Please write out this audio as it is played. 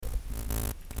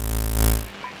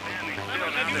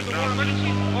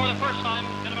emergency for the first time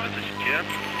in about... This is Jim,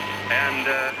 and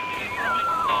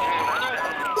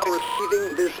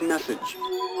Receiving this message.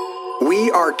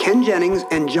 We are Ken Jennings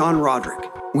and John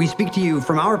Roderick. We speak to you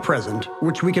from our present,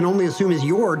 which we can only assume is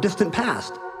your distant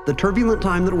past, the turbulent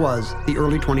time that was the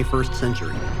early 21st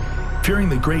century. Fearing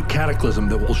the great cataclysm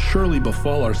that will surely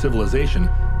befall our civilization,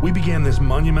 we began this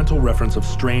monumental reference of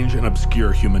strange and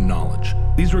obscure human knowledge.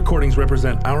 These recordings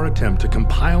represent our attempt to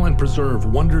compile and preserve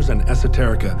wonders and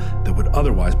esoterica that would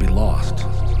otherwise be lost.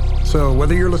 So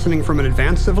whether you're listening from an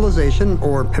advanced civilization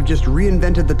or have just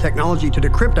reinvented the technology to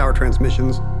decrypt our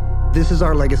transmissions, this is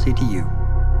our legacy to you.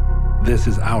 This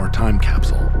is our time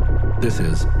capsule. This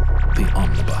is the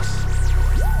Omnibus.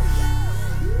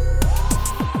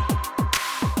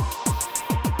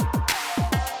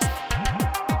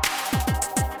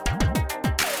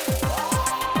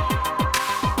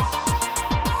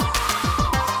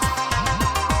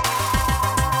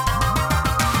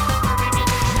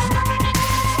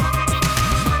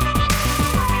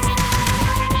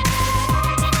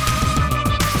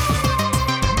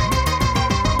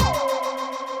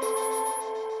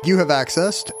 You have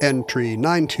accessed entry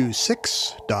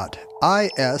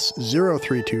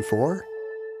 926.is0324,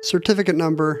 certificate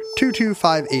number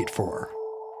 22584.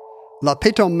 La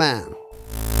Péton Man.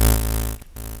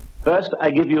 First,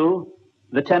 I give you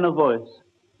the tenor voice,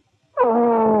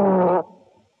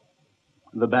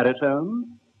 the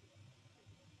baritone,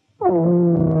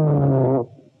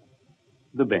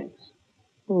 the bass,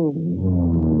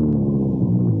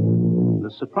 the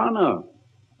soprano,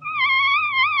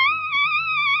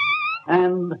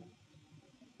 and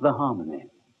the harmony.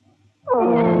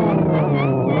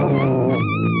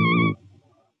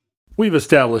 We've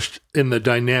established in the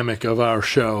dynamic of our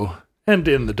show and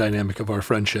in the dynamic of our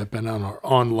friendship and on our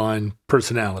online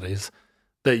personalities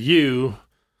that you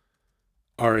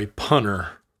are a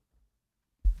punner.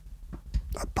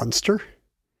 A punster?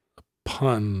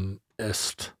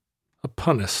 Punist. A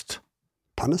punist.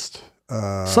 Punist?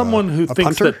 Someone who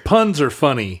thinks punter? that puns are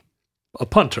funny. A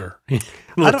punter.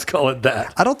 Let's call it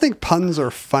that. I don't think puns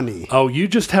are funny. Oh, you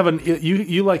just have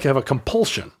you like have a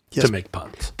compulsion to make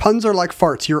puns. Puns are like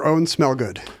farts. Your own smell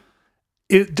good.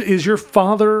 Is your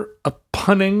father a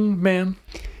punning man?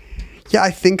 Yeah,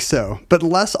 I think so. But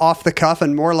less off the cuff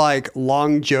and more like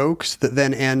long jokes that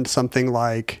then end something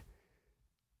like,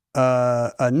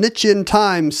 a niche in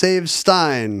time saves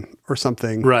Stein or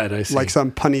something. Right, I see. Like some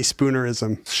punny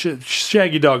spoonerism.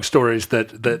 Shaggy dog stories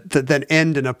that then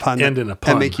end in a pun. And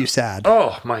make you sad.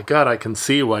 Oh my God, I can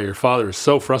see why your father is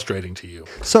so frustrating to you.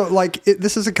 So like,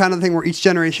 this is the kind of thing where each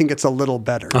generation gets a little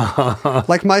better.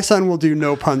 Like my son will do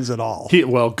no puns at all.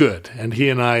 Well, good. And he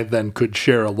and I then could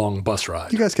share a long bus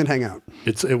ride. You guys can hang out.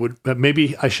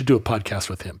 Maybe I should do a podcast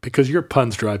with him because your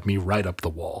puns drive me right up the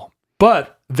wall.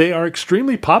 But they are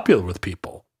extremely popular with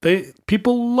people.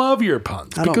 People love your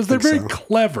puns because they're very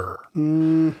clever.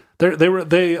 They're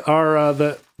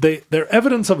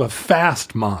evidence of a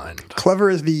fast mind. Clever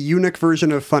is the eunuch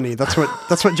version of funny. That's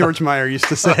what George Meyer used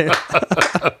to say.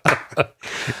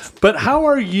 But how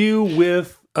are you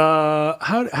with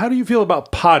how do you feel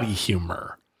about potty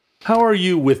humor? How are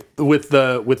you with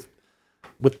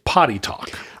potty talk?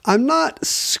 I'm not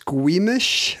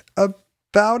squeamish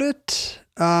about it.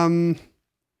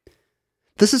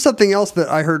 This is something else that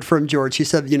I heard from George. He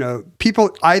said, people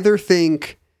either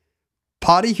think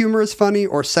potty humor is funny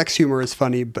or sex humor is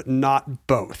funny, but not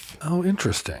both. Oh,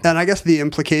 interesting. And I guess the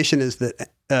implication is that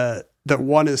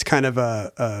one is kind of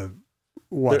a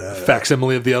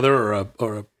facsimile of the other,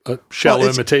 or a shallow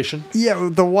imitation. Yeah,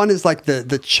 the one is like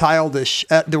the childish.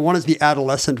 The one is the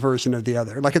adolescent version of the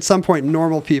other. Like at some point,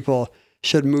 normal people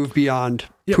should move beyond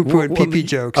poo-poo and pee-pee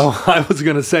jokes. Oh, I was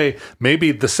going to say,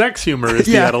 maybe the sex humor is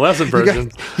the adolescent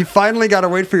version. You finally got to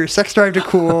wait for your sex drive to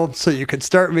cool so you can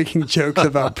start making jokes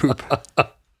about poop.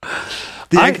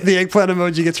 The eggplant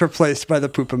emoji gets replaced by the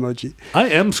poop emoji. I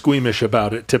am squeamish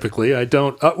about it, typically. I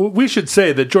don't... we should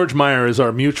say that George Meyer is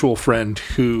our mutual friend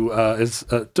who is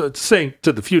saying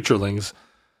to the futurelings,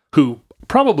 who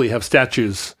probably have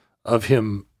statues of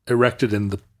him erected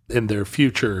in their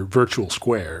future virtual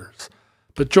squares.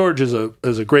 But George is a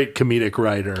great comedic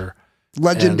writer,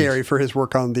 legendary for his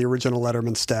work on the original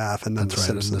Letterman staff, and then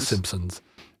The Simpsons,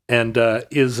 and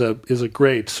is a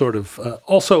great sort of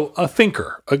also a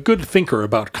thinker, a good thinker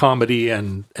about comedy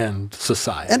and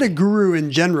society, and a guru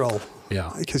in general.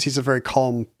 Yeah, because he's a very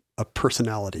calm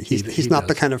personality. He's not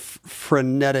the kind of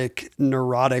frenetic,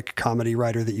 neurotic comedy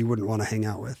writer that you wouldn't want to hang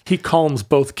out with. He calms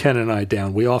both Ken and I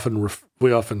down. We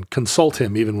often consult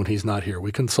him even when he's not here.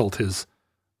 We consult his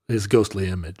ghostly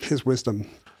image, his wisdom.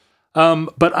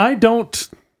 But I don't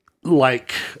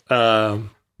like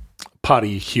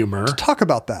potty humor. Talk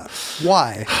about that.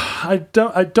 Why? I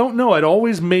don't know. It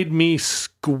always made me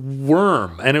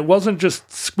squirm, and it wasn't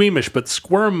just squeamish, but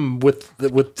squirm with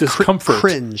discomfort.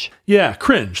 Cringe. Yeah,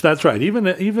 cringe. That's right.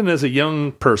 Even as a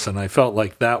young person, I felt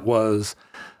like that was,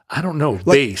 I don't know,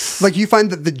 base. Like you find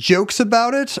that the jokes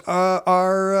about it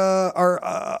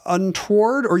are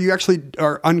untoward, or you actually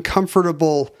are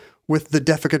uncomfortable with the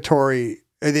defecatory,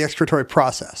 the excretory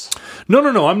process?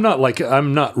 No. I'm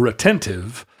not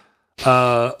retentive.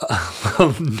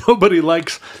 Nobody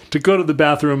likes to go to the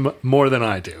bathroom more than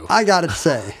I do. I gotta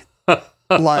say,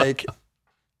 like,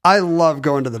 I love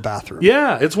going to the bathroom.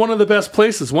 Yeah, it's one of the best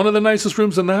places, one of the nicest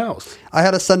rooms in the house. I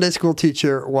had a Sunday school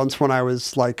teacher once when I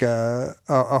was like a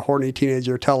horny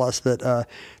teenager tell us that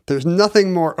there's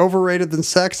nothing more overrated than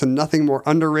sex and nothing more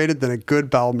underrated than a good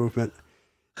bowel movement.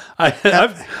 I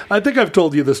think I've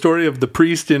told you the story of the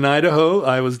priest in Idaho.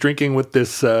 I was drinking with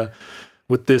this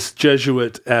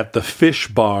Jesuit at the Fish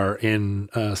Bar in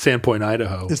Sandpoint,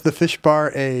 Idaho. Is the Fish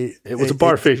Bar It was a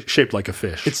bar shaped like a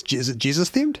fish. Is it Jesus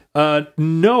themed?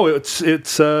 No, it's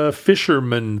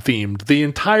fisherman themed. The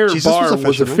entire bar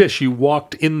was a fish. You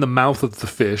walked in the mouth of the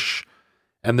fish,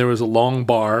 and there was a long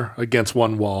bar against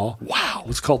one wall. Wow! It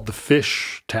was called the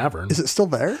Fish Tavern. Is it still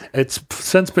there? It's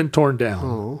since been torn down.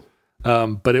 Oh.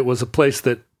 But it was a place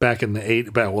that back in the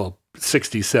 60s,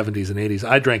 70s, and 80s,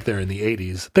 I drank there in the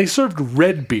 80s. They served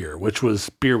red beer, which was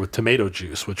beer with tomato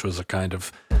juice, which was a kind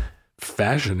of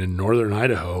fashion in northern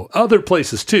Idaho. Other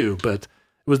places too, but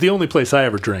it was the only place I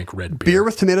ever drank red beer. Beer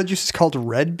with tomato juice is called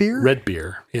red beer? Red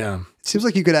beer, yeah. It seems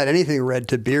like you could add anything red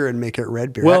to beer and make it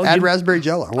red beer. Well, add raspberry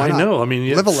Jell-O. Why not? I know. I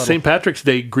mean, St. Patrick's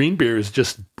Day green beer is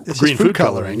just green food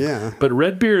coloring. Yeah. But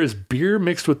red beer is beer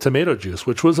mixed with tomato juice,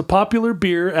 which was a popular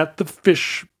beer at the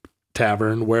Fish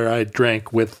Tavern where I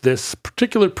drank with this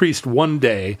particular priest one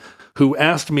day who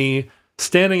asked me,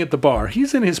 standing at the bar,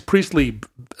 he's in his priestly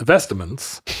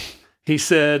vestments, he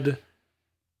said,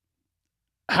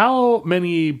 "How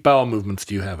many bowel movements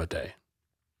do you have a day?"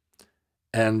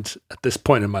 And at this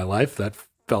point in my life, that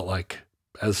felt like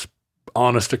as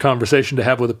honest a conversation to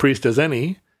have with a priest as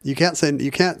any. You can't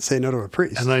say no to a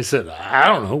priest. And I said, "I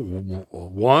don't know,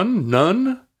 one,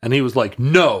 none?" And he was like,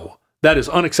 "No, that is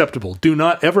unacceptable. Do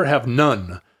not ever have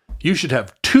none. You should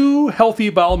have 2 healthy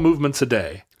bowel movements a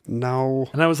day." No.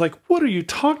 And I was like, "What are you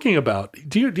talking about?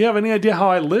 Do you have any idea how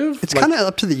I live?" It's kind of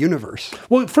up to the universe.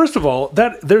 Well, first of all,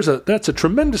 that's a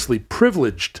tremendously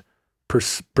privileged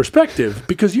perspective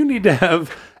because you need to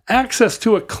have access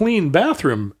to a clean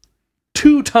bathroom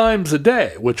 2 times a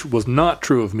day, which was not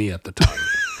true of me at the time.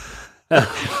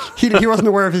 He wasn't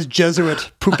aware of his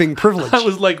Jesuit pooping privilege. I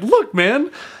was like, "Look, man,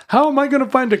 how am I going to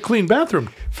find a clean bathroom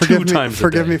 2 times a day?"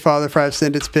 Forgive me, Father, for I've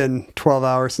sinned. It's been 12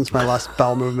 hours since my last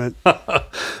bowel movement.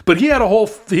 But he had a whole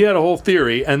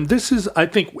theory, and this is, I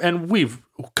think, and we've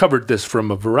covered this from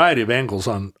a variety of angles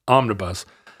on Omnibus.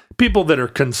 People that are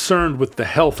concerned with the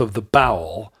health of the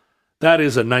bowel, that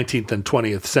is a 19th and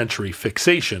 20th century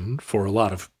fixation for a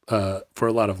lot of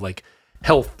like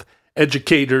health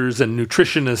educators and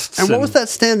nutritionists. And what was that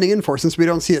standing in for, since we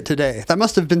don't see it today? That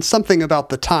must have been something about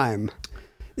the time.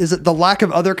 Is it the lack of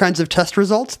other kinds of test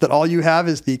results, that all you have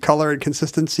is the color and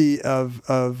consistency of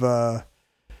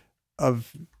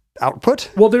output?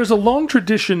 Well, there's a long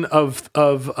tradition of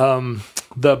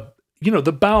the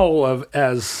bowel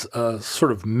as a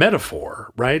sort of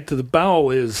metaphor, right? The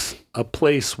bowel is a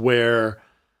place where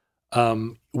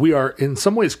we are in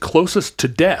some ways closest to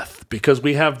death because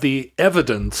we have the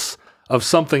evidence of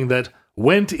something that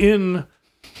went in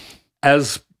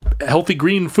as healthy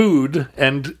green food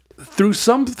and through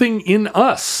something in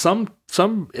us,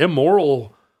 some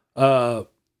immoral,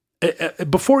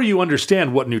 before you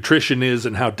understand what nutrition is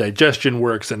and how digestion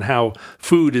works and how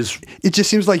food is. It just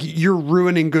seems like you're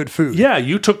ruining good food. Yeah,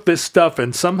 you took this stuff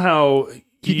and somehow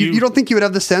you don't think you would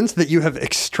have the sense that you have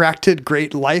extracted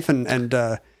great life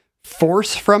and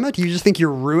force from it? You just think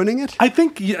you're ruining it? I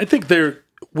think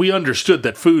we understood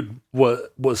that food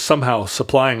was somehow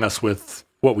supplying us with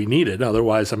what we needed.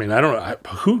 Otherwise, I mean, I don't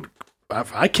know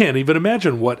I can't even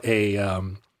imagine what a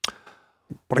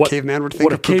caveman would think.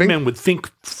 What a caveman would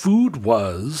think food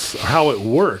was, or how it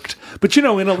worked. But in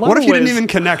a lot of ways, what if you didn't even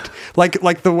connect?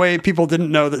 Like the way people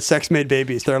didn't know that sex made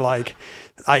babies. They're like,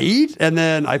 I eat and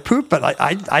then I poop, but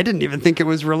I didn't even think it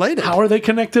was related. How are they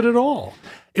connected at all?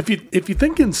 If you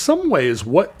think in some ways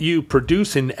what you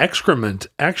produce in excrement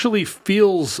actually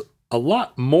feels a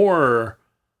lot more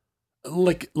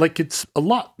like it's a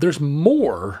lot. There's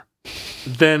more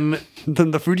than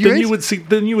the food you would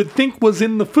think was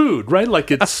in the food, right?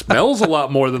 Like it smells a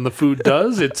lot more than the food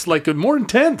does. It's like more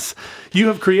intense. You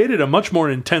have created a much more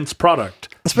intense product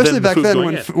Especially than the back food then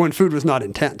going in. when food was not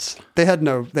intense. They had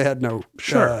no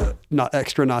Sure. not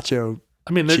extra nacho.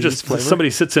 I mean, they're cheese just flavor. somebody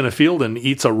sits in a field and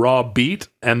eats a raw beet,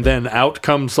 and then out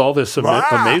comes all this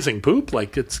amazing poop.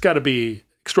 Like, it's got to be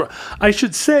extra. I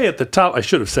should say at the top. I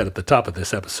should have said at the top of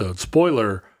this episode,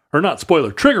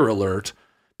 trigger alert,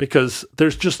 because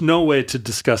there's just no way to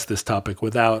discuss this topic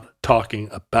without talking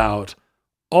about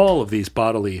all of these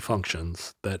bodily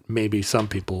functions that maybe some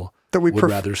people would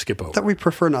rather skip over. That we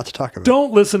prefer not to talk about.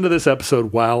 Don't listen to this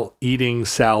episode while eating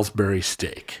Salisbury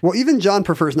steak. Well, even John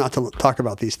prefers not to talk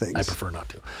about these things. I prefer not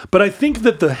to. But I think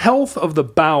that the health of the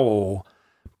bowel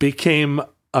became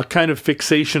a kind of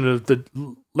fixation of the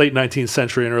late 19th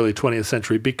century and early 20th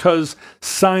century because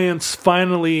science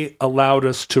finally allowed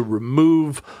us to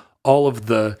remove all of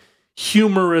the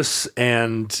humorous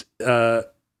and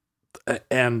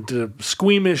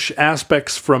squeamish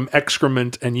aspects from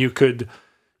excrement, and you could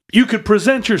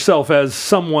present yourself as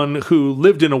someone who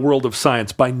lived in a world of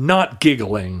science by not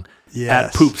giggling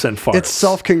at poops and farts. It's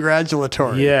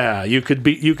self-congratulatory. Yeah, you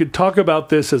could talk about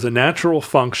this as a natural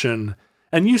function,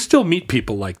 and you still meet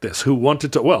people like this who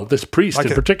wanted to. Well, this priest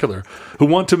in particular, who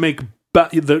want to make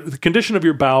the condition of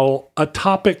your bowel a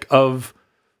topic of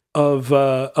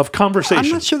conversation.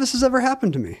 I'm not sure this has ever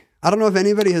happened to me. I don't know if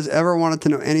anybody has ever wanted to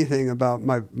know anything about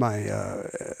my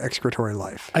excretory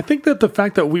life. I think that the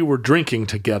fact that we were drinking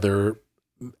together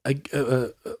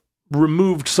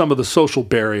removed some of the social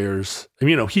barriers. I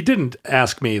mean, he didn't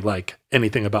ask me like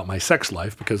anything about my sex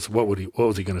life because what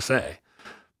was he going to say?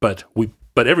 But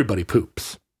everybody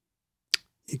poops.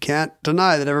 You can't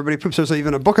deny that everybody poops. There's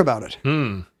even a book about it.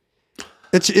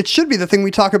 It should be the thing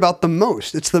we talk about the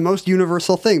most. It's the most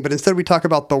universal thing, but instead we talk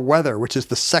about the weather, which is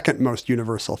the second most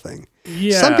universal thing.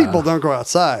 Yeah. Some people don't go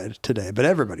outside today, but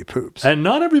everybody poops. And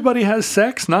not everybody has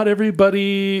sex. Not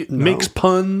everybody makes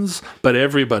puns, but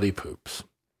everybody poops.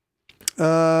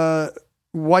 Why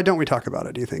don't we talk about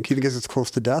it, do you think? Do you think it's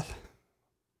close to death?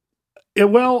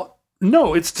 Well,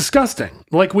 no, it's disgusting.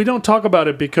 Like, we don't talk about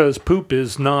it because poop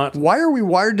is not... Why are we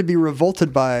wired to be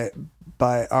revolted by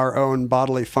our own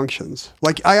bodily functions?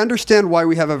 Like, I understand why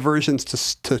we have aversions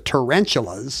to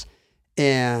tarantulas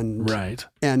and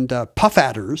puff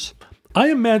adders. I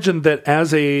imagine that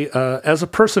as a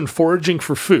person foraging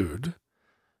for food,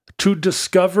 to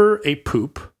discover a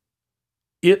poop,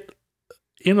 it,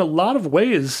 in a lot of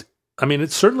ways, I mean,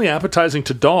 it's certainly appetizing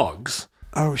to dogs.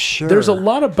 Oh, sure. There's a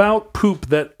lot about poop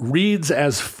that reads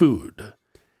as food.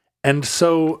 And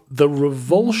so the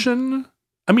revulsion...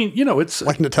 I mean, it's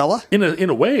like Nutella. In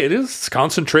a way, it is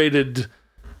concentrated.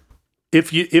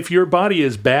 If your body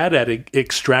is bad at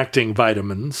extracting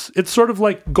vitamins, it's sort of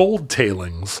like gold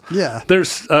tailings. Yeah, there's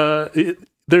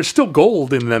still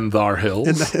gold in them thar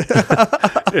hills.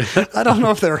 I don't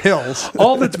know if they're hills.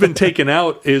 All that's been taken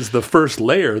out is the first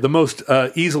layer, the most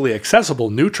easily accessible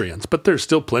nutrients. But there's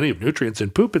still plenty of nutrients in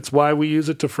poop. It's why we use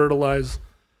it to fertilize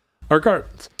our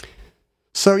gardens.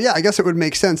 So, yeah, I guess it would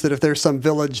make sense that if there's some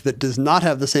village that does not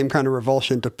have the same kind of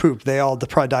revulsion to poop, they all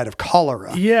probably died of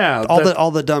cholera. Yeah.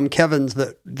 All the dumb Kevins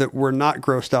that were not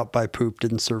grossed out by poop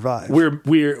didn't survive.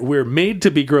 We're made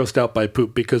to be grossed out by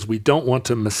poop because we don't want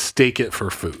to mistake it for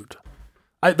food.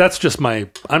 I'm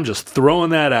just throwing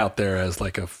that out there as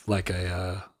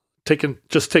taking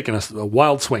a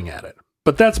wild swing at it.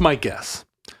 But that's my guess.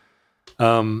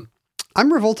 I'm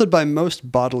revolted by most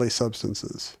bodily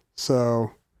substances.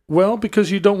 So... Well,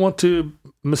 because you don't want to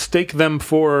mistake them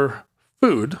for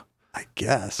food, I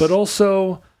guess. But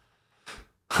also,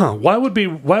 why would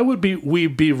we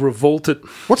be revolted?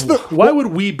 Why would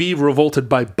we be revolted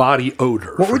by body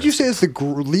odor? What would you say is the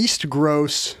least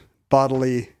gross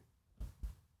bodily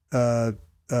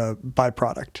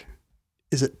byproduct?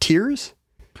 Is it tears?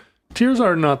 Tears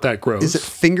are not that gross. Is it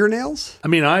fingernails? I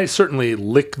mean, I certainly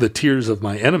lick the tears of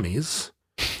my enemies.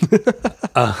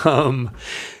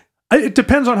 It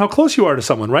depends on how close you are to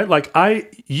someone, right? Like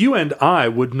you and I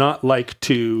would not like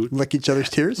to lick each other's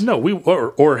tears. No,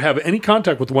 or have any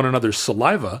contact with one another's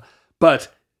saliva.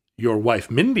 But your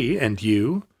wife Mindy and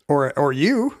you, or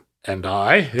you and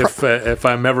I, if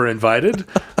I'm ever invited,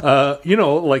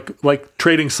 like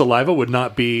trading saliva we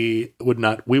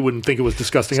wouldn't think it was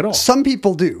disgusting at all. Some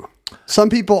people do. Some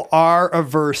people are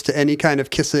averse to any kind of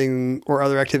kissing or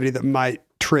other activity that might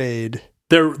trade.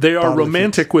 They are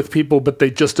romantic with people, but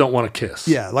they just don't want to kiss.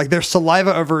 Yeah, like their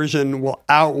saliva aversion will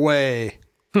outweigh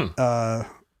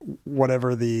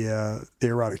whatever the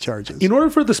erotic charge is. In order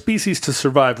for the species to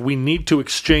survive, we need to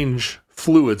exchange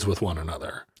fluids with one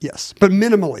another. Yes, but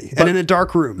minimally and in a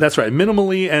dark room. That's right,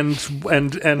 minimally and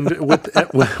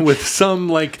with some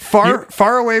like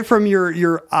far away from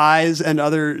your eyes and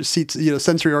other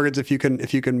sensory organs if you can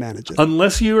manage it.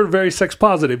 Unless you are very sex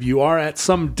positive, you are at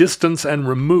some distance and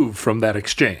removed from that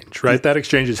exchange, right? That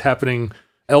exchange is happening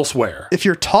elsewhere. If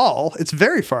you're tall, it's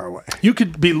very far away. You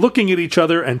could be looking at each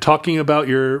other and talking about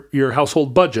your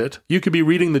household budget. You could be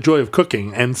reading The Joy of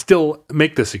Cooking and still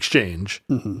make this exchange.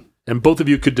 Mm-hmm. And both of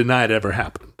you could deny it ever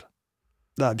happened.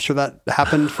 I'm sure that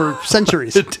happened for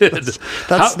centuries. It did.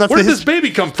 That's where did this baby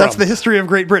come from? That's the history of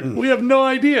Great Britain. We have no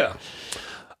idea.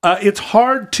 It's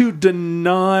hard to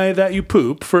deny that you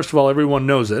poop. First of all, everyone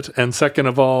knows it. And second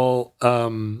of all,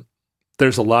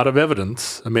 there's a lot of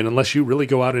evidence. I mean, unless you really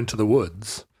go out into the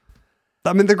woods.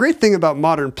 I mean, the great thing about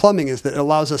modern plumbing is that it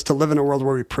allows us to live in a world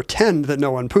where we pretend that no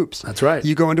one poops. That's right.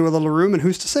 You go into a little room, and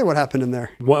who's to say what happened in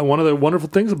there? One of the wonderful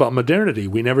things about modernity,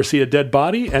 we never see a dead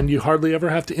body, and you hardly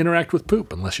ever have to interact with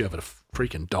poop unless you have a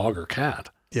freaking dog or cat.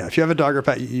 Yeah, if you have a dog or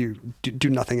cat, you do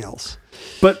nothing else.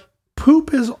 But poop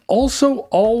has also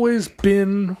always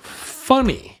been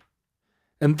funny.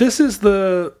 And this is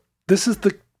the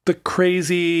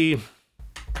crazy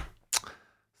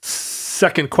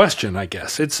second question, I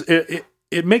guess.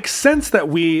 It makes sense that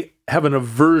we have an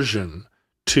aversion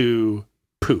to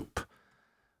poop.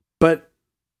 But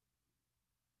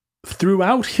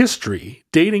throughout history,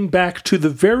 dating back to the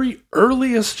very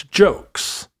earliest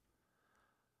jokes,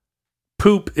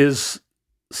 poop is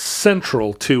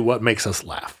central to what makes us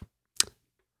laugh.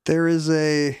 There is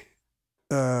a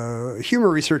humor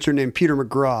researcher named Peter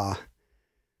McGraw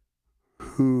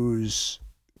whose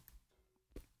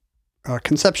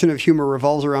conception of humor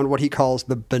revolves around what he calls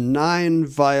the benign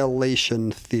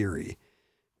violation theory,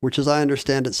 which, as I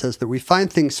understand it, says that we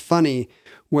find things funny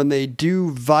when they do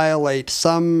violate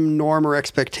some norm or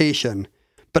expectation,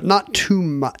 but not too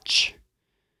much.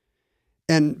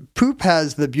 And poop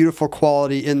has the beautiful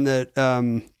quality in that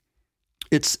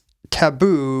it's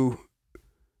taboo,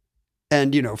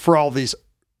 and, for all these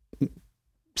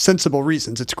sensible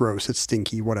reasons, it's gross, it's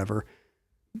stinky, whatever.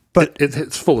 But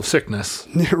it's full of sickness.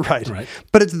 Right.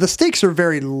 But the stakes are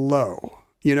very low.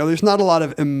 There's not a lot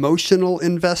of emotional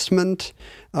investment.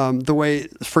 The way,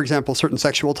 for example, certain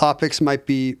sexual topics might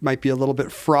be a little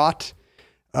bit fraught.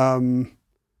 Poop's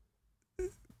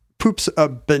a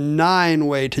benign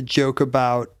way to joke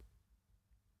about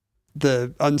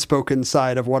the unspoken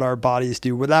side of what our bodies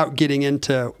do without getting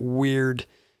into weird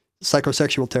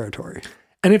psychosexual territory.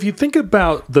 And if you think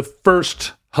about the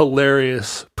first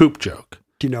hilarious poop joke,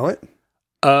 do you know it?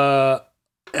 I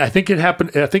think it happened.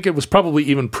 I think it was probably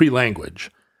even pre-language.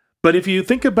 But if you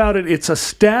think about it, it's a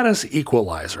status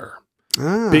equalizer.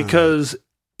 Because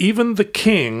even the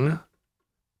king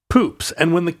poops.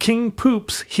 And when the king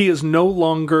poops, he is no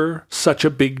longer such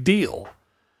a big deal.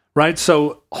 Right?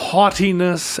 So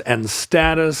haughtiness and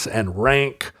status and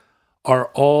rank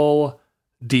are all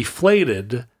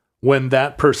deflated when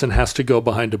that person has to go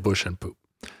behind a bush and poop.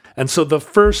 And so the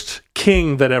first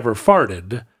king that ever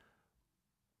farted,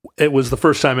 it was the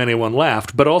first time anyone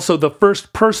laughed, but also the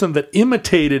first person that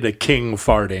imitated a king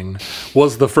farting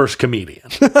was the first comedian,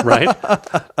 right?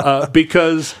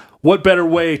 Because what better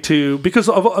way to, because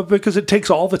it takes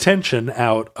all the tension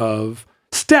out of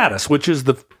status, which is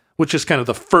kind of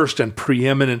the first and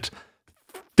preeminent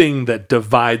thing that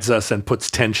divides us and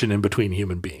puts tension in between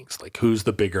human beings. Like who is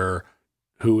the bigger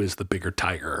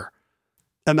tiger?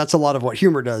 And that's a lot of what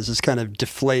humor does, is kind of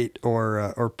deflate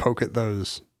or poke at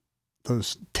those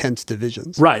tense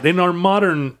divisions. Right. In our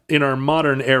modern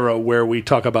era where we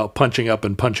talk about punching up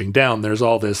and punching down, there's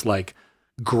all this like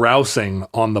grousing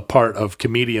on the part of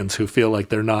comedians who feel like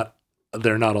they're not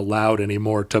allowed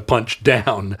anymore to punch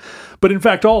down. But in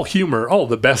fact, all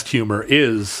the best humor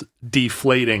is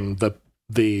deflating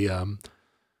the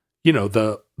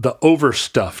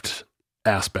overstuffed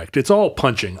aspect. It's all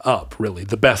punching up, really,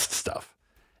 the best stuff.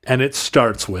 And it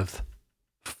starts with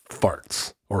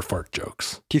farts or fart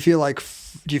jokes. Do you feel like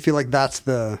that's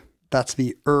the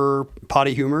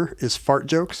potty humor is fart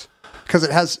jokes? Because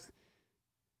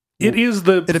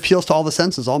it appeals to all the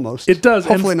senses almost. It does.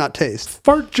 Hopefully not taste.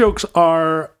 Fart jokes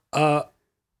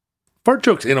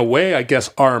in a way, I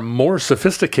guess, are more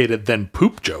sophisticated than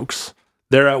poop jokes.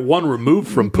 They're at one remove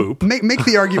from poop. Make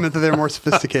the argument that they're more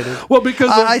sophisticated. Well,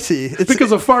 because I see.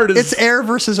 Because a fart is, it's air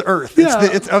versus earth. Yeah.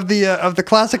 It's of the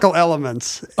classical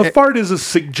elements. A fart is a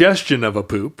suggestion of a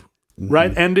poop,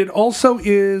 right? And it also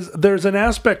is. There's an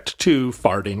aspect to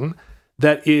farting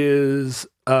that is.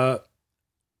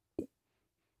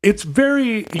 It's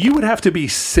very. You would have to be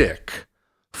sick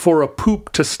for a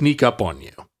poop to sneak up on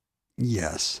you.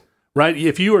 Yes. Right.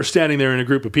 If you are standing there in a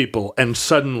group of people and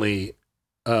suddenly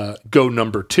go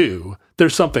number 2,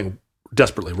 there's something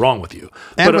desperately wrong with you.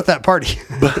 And with that party.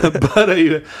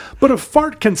 but a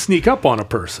fart can sneak up on a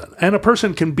person, and a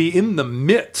person can be in the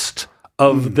midst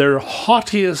of their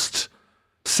haughtiest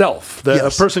self.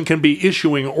 A person can be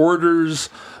issuing orders.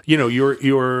 You know,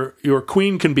 your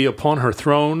queen can be upon her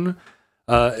throne,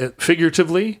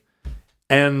 figuratively,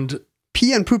 and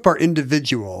pee and poop are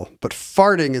individual, but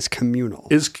farting is communal.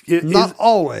 Not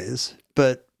always,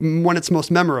 but when it's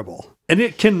most memorable. And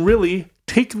it can really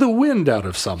take the wind out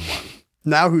of someone.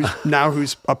 Now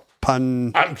who's a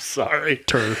pun? I'm sorry.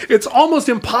 Turf. It's almost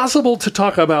impossible to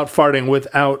talk about farting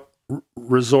without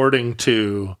resorting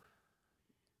to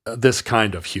this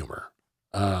kind of humor,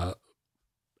 and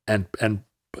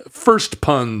first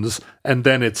puns, and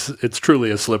then it's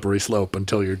truly a slippery slope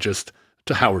until you're just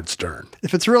to Howard Stern.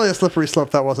 If it's really a slippery slope,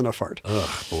 that wasn't a fart.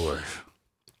 Oh boy.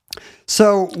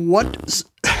 So what?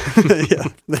 Yeah,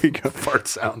 there you go. Fart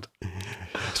sound.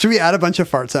 Should we add a bunch of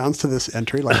fart sounds to this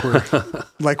entry, like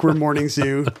we're Morning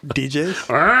Zoo DJs?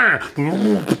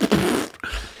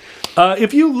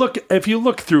 If you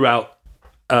look throughout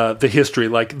the history,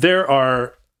 like there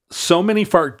are so many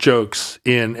fart jokes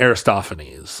in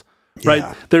Aristophanes, right?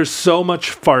 Yeah. There's so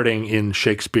much farting in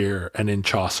Shakespeare and in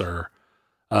Chaucer,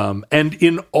 and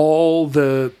in all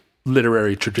the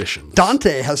literary traditions.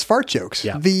 Dante has fart jokes.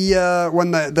 Yeah.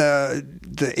 When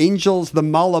the angels, the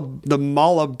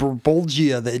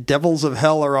Malabolgia, the devils of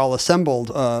hell are all assembled.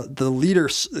 The leader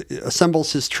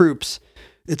assembles his troops.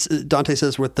 It's Dante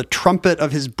says with the trumpet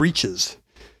of his breeches.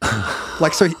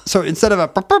 Like so instead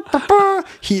of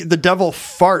the devil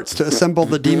farts to assemble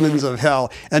the demons of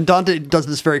hell. And Dante does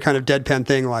this very kind of deadpan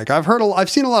thing like I've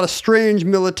seen a lot of strange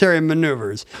military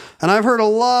maneuvers, and I've heard a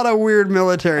lot of weird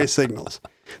military signals,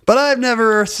 but I've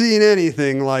never seen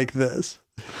anything like this.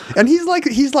 And he's like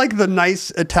the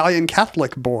nice Italian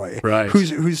Catholic boy, right?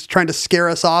 Who's trying to scare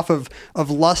us off of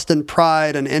lust and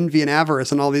pride and envy and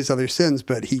avarice and all these other sins,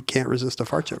 but he can't resist a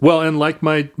fart joke. Well, and like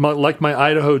my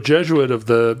Idaho Jesuit of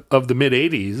the mid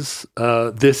 '80s,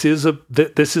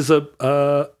 this is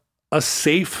a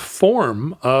safe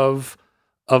form of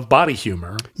body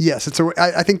humor. Yes,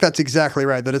 I think that's exactly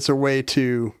right. That it's a way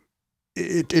to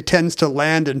it tends to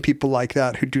land in people like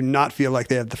that who do not feel like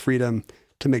they have the freedom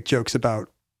to make jokes about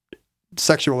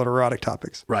sexual and erotic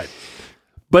topics. Right.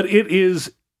 But it's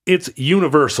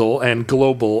universal and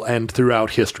global and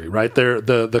throughout history, right?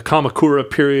 The Kamakura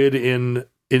period in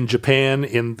Japan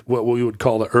in what we would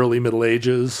call the early Middle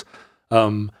Ages,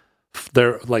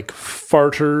 they're like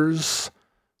farters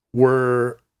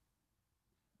were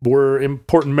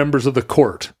important members of the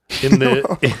court in the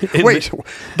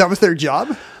that was their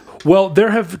job? Well, there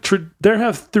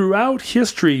have throughout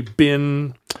history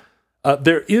been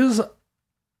there is,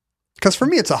 because for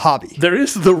me it's a hobby. There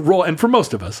is the role, and for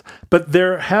most of us, but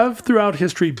there have throughout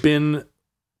history been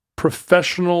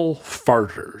professional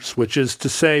farters, which is to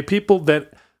say people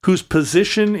whose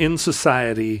position in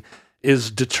society is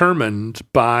determined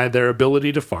by their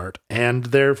ability to fart, and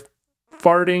their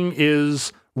farting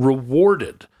is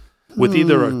rewarded with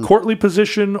either a courtly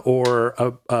position or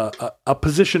a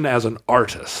position as an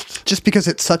artist. Just because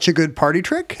it's such a good party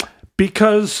trick?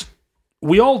 Because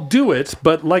we all do it,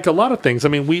 but like a lot of things, I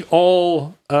mean, we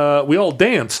all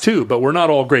dance too, but we're not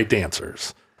all great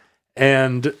dancers.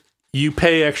 And you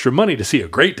pay extra money to see a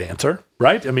great dancer,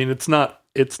 right? I mean, it's not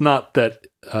that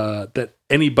that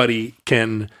anybody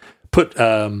can put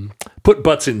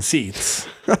butts in seats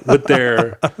with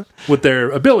their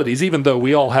abilities, even though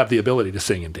we all have the ability to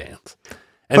sing and dance.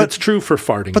 And it's true for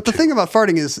farting. But the thing about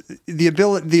farting is the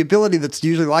ability that's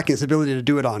usually lacking is the ability to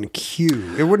do it on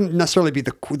cue. It wouldn't necessarily be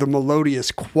the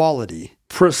melodious quality.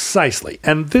 Precisely.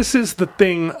 And this is the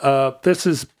thing.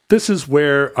 This is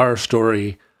where our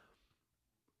story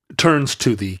turns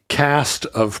to the cast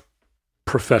of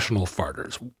professional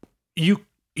farters. You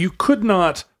could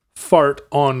not fart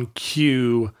on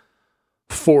cue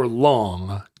for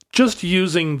long just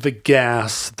using the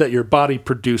gas that your body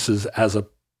produces as a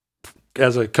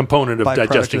component of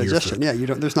digesting your food. Yeah,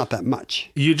 there's not that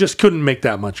much. You just couldn't make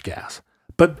that much gas.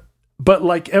 But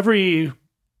like every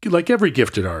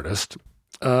gifted artist,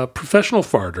 professional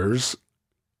farters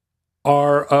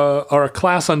are a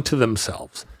class unto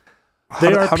themselves.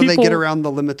 How do they get around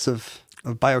the limits of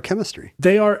biochemistry?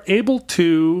 They are able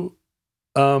to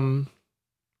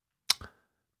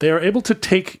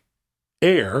take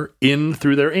air in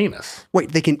through their anus.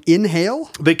 Wait, they can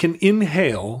inhale? They can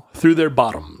inhale through their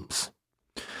bottoms.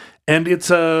 And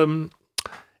it's an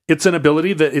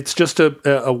ability that it's just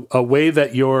a way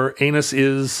that your anus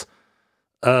is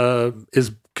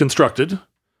constructed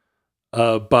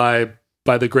by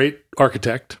the great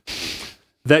architect,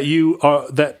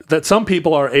 that some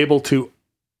people are able to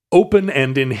open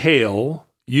and inhale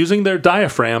using their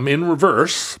diaphragm in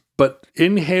reverse, but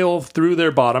inhale through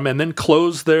their bottom and then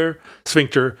close their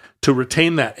sphincter to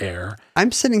retain that air.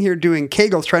 I'm sitting here doing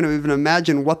Kegels, trying to even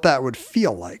imagine what that would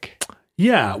feel like.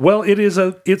 Yeah, well, it's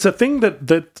a thing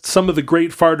that some of the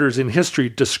great farters in history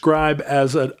describe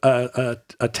as a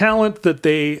talent that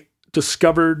they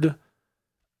discovered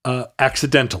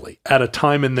accidentally at a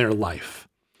time in their life.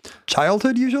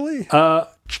 Childhood, usually?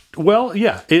 Well,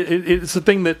 yeah, it's a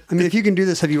thing that... I mean, if you can do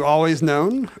this, have you always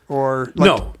known? Or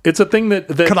no, it's a thing that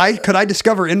could I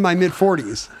discover in my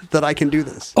mid-40s that I can do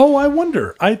this? Oh, I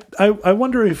wonder. I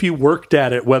wonder if you worked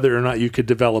at it, whether or not you could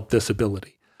develop this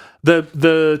ability.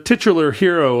 The titular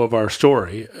hero of our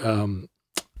story,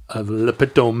 Le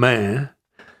Petit Man,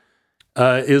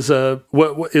 is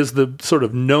what is the sort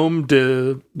of nom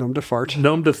de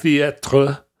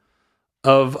théâtre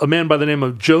of a man by the name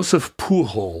of Joseph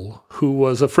Pujol, who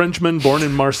was a Frenchman born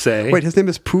in Marseille. Wait, his name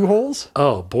is Pujols?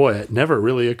 Oh boy, it never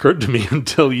really occurred to me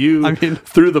until you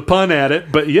threw the pun at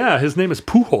it. But yeah, his name is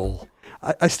Pujol.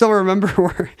 I still remember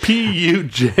where...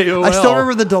 Pujol. I still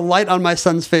remember the delight on my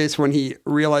son's face when he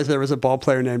realized there was a ball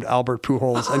player named Albert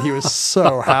Pujols, and he was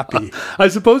so happy. I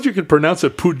suppose you could pronounce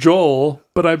it Pujol,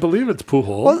 but I believe it's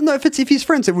Pujol. Well, no, if he's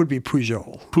French, it would be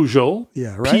Pujol. Pujol?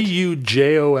 Yeah, right?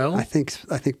 Pujol? I think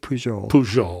Pujol.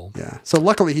 Pujol. Yeah. So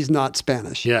luckily he's not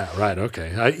Spanish. Yeah, right,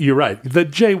 okay. You're right. The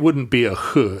J wouldn't be a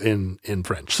H in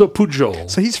French. So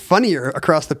Pujol. So he's funnier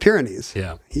across the Pyrenees.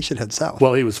 Yeah. He should head south.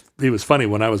 Well, he was funny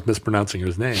when I was mispronouncing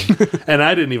his name. And I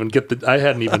hadn't even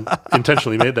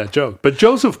intentionally made that joke. But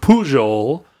Joseph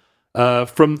Pujol,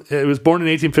 he was born in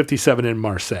 1857 in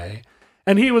Marseille.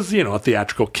 And he was, a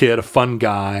theatrical kid, a fun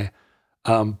guy.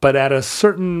 But at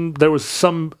there was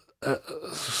some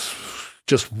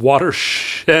just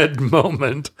watershed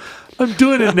moment. I'm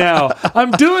doing it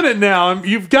now.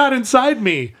 You've got inside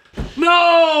me.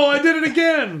 No, I did it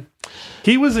again.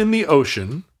 He was in the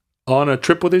ocean on a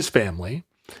trip with his family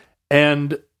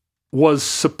and was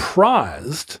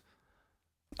surprised,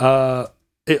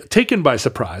 taken by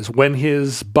surprise, when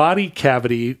his body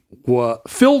cavity was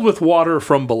filled with water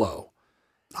from below.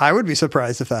 I would be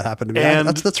surprised if that happened to me. And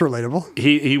that's relatable.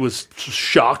 He was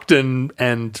shocked and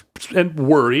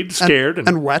worried, scared,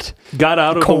 and wet. Got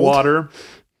out of cold. the water,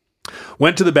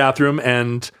 went to the bathroom,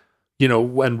 and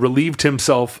relieved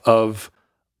himself of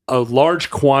a large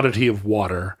quantity of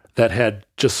water that had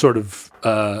just sort of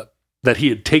that he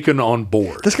had taken on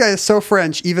board. This guy is so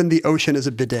French, even the ocean is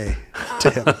a bidet to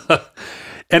him.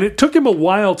 And it took him a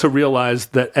while to realize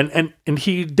that, and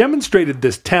he demonstrated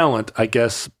this talent, I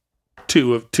guess,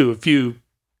 to a few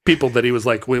people that he was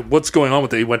like, wait, what's going on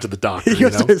with it? He went to the doctor. He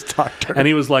went to his doctor. And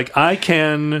he was like,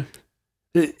 the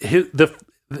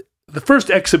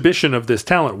first exhibition of this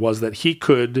talent was that he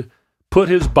could put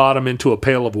his bottom into a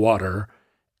pail of water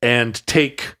and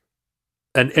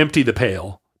empty the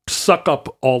pail, suck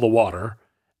up all the water,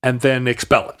 and then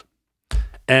expel it.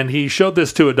 And he showed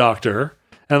this to a doctor,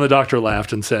 and the doctor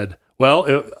laughed and said,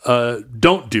 well,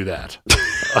 don't do that.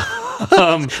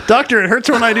 Doctor, it hurts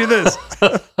when I do this.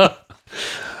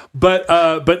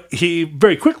 But he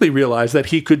very quickly realized that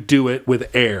he could do it with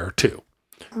air too.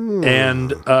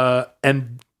 And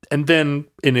then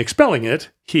in expelling it,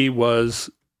 he was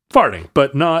farting,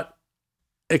 but not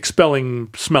expelling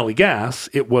smelly gas.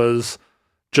 It was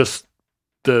just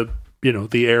the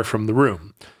air from the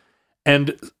room.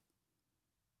 And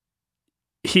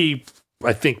he,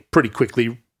 I think, pretty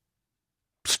quickly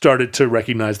started to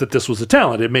recognize that this was a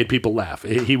talent. It made people laugh.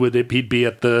 He'd be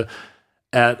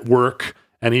at work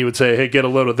and he would say, "Hey, get a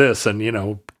load of this,"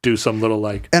 and do some little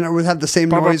like. And it would have the same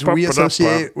noise we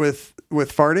associate with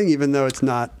farting, even though it's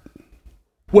not.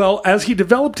 Well, as he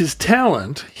developed his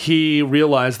talent, he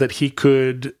realized that he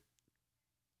could,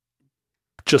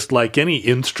 just like any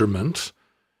instrument,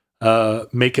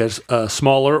 make a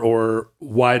smaller or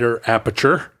wider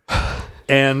aperture,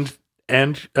 and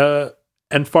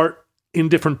fart in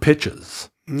different pitches,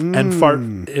 and fart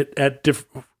it at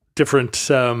different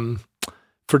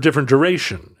for different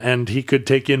duration, and he could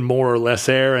take in more or less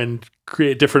air and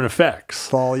create different effects,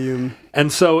 volume. And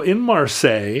so in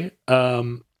Marseille,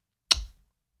 in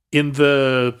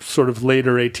the sort of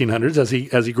later 1800s,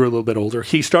 as he grew a little bit older,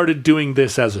 he started doing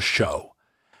this as a show,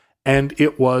 and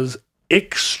it was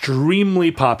extremely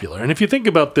popular. And if you think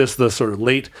about this, the sort of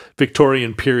late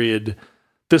Victorian period,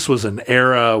 this was an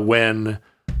era when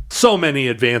so many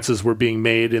advances were being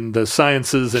made in the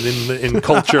sciences and in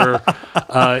culture.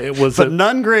 It was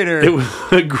none greater. It was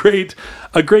a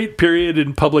great period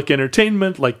in public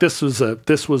entertainment. Like this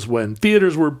was when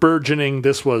theaters were burgeoning.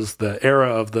 This was the era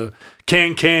of the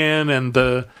can and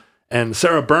and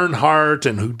Sarah Bernhardt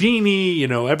and Houdini, you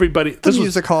know, everybody. The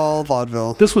music hall,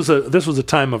 vaudeville. This was a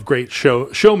time of great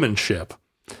showmanship.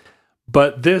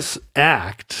 But this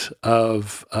act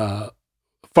of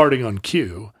farting on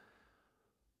cue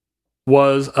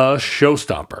was a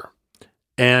showstopper.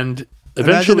 And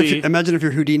eventually... Imagine if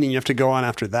you're Houdini and you have to go on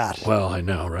after that. Well, I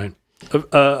know, right?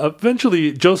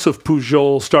 Eventually, Joseph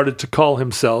Pujol started to call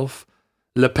himself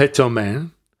Le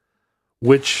Pétomane,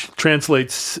 which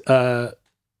translates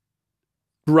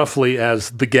roughly as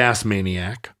the gas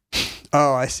maniac.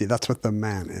 Oh, I see. That's what the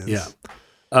man is. Yeah.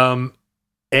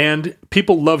 And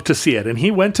people loved to see it. And he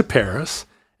went to Paris,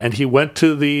 and he went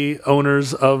to the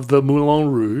owners of the Moulin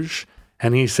Rouge,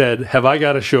 and he said, "Have I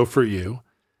got a show for you?"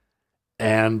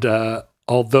 And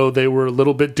although they were a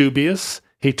little bit dubious,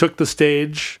 he took the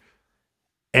stage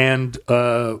and...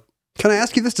 Can I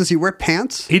ask you this? Does he wear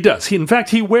pants? He does. In fact,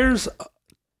 he wears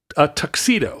a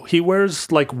tuxedo. He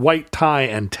wears like white tie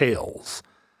and tails.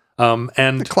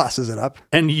 And it classes it up.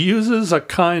 And uses a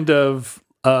kind of...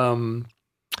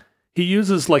 he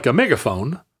uses like a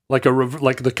megaphone, like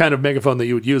the kind of megaphone that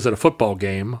you would use at a football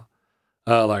game.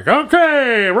 Like,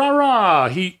 okay, rah rah.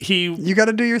 You got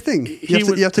to do your thing.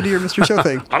 You have to do your Mr. Show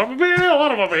thing.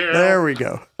 There we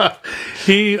go.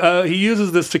 He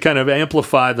uses this to kind of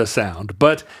amplify the sound,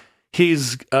 but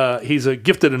he's a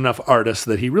gifted enough artist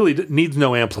that he really needs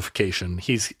no amplification.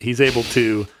 He's able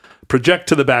to project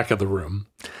to the back of the room,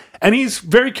 and he's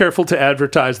very careful to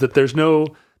advertise that there's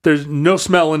no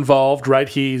smell involved. Right?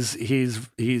 He's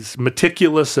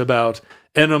meticulous about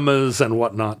enemas and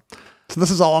whatnot. So this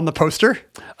is all on the poster?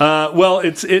 Well,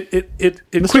 it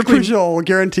Mr. quickly Pujol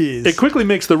guarantees. It quickly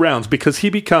makes the rounds because he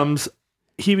becomes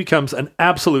an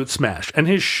absolute smash. And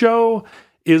his show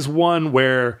is one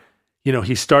where, you know,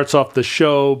 he starts off the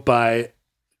show by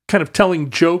kind of telling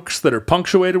jokes that are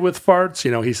punctuated with farts.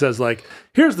 You know, he says like,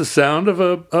 "Here's the sound of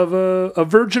a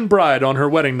virgin bride on her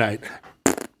wedding night."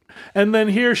 And then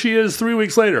here she is 3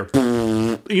 weeks later.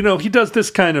 You know, he does this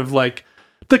kind of like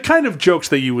the kind of jokes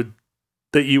that you would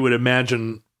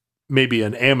imagine maybe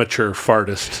an amateur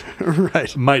fartist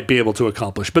right. might be able to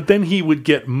accomplish. But then he would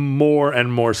get more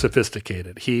and more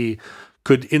sophisticated. He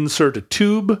could insert a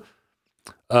tube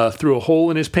through a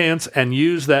hole in his pants and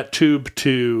use that tube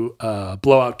to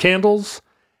blow out candles.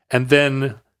 And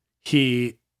then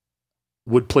he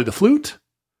would play the flute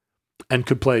and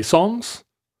could play songs.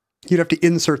 You'd have to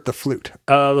insert the flute.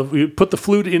 You'd put the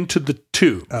flute into the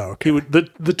tube. Oh, okay.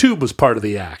 The tube was part of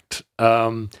the act.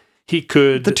 The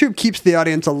tube keeps the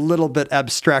audience a little bit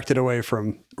abstracted away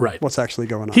from what's actually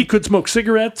going on. He could smoke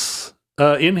cigarettes,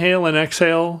 inhale and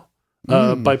exhale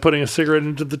by putting a cigarette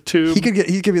into the tube. He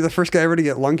could be the first guy ever to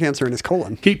get lung cancer in his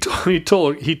colon. He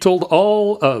told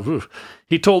all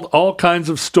kinds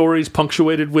of stories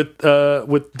punctuated with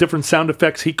different sound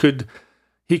effects. He could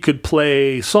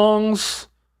play songs.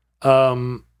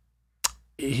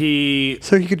 He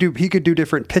could do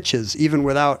different pitches even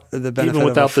without the benefit even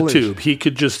without of a the flute. tube. He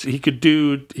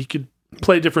could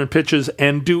play different pitches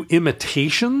and do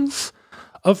imitations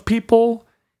of people.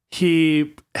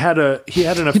 He had an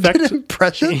effect. He did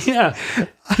impressions? Yeah.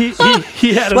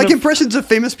 He had like impressions of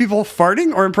famous people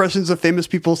farting or impressions of famous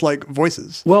people's like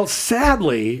voices. Well,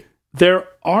 sadly, there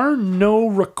are no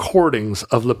recordings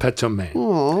of Le Pétomane.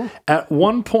 Aww. At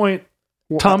one point,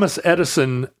 Thomas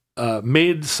Edison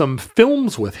made some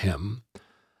films with him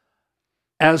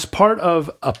as part of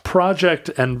a project,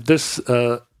 and this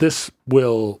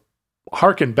will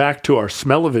harken back to our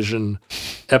Smell-O-Vision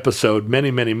episode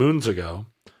many, many moons ago.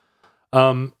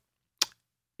 Edison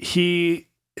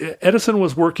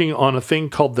was working on a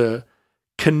thing called the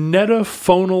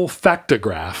kinetophonal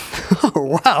factograph.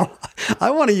 Oh, wow. I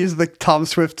want to use the Tom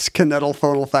Swift's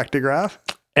kinetophonal factograph.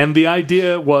 And the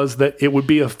idea was that it would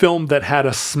be a film that had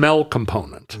a smell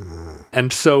component.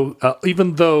 And so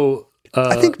even though...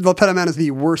 I think Le Pétomane is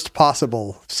the worst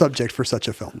possible subject for such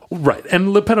a film. Right.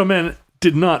 And Le Pétomane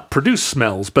did not produce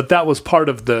smells, but that was part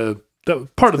of the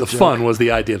fun was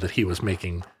the idea that he was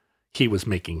making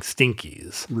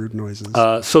stinkies. Rude noises.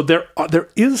 So there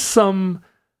is some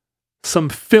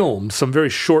film, some very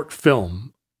short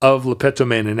film of Le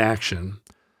Pétomane in action.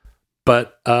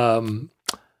 But...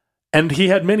 and he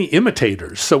had many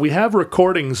imitators. So we have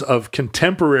recordings of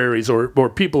contemporaries or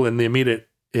people in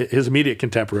his immediate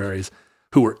contemporaries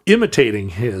who were imitating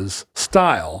his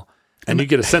style, and you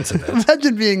get a sense of it.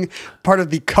 Imagine being part of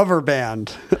the cover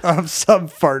band of Sub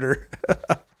Farter.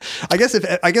 I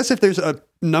guess if there's a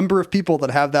number of people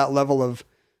that have that level of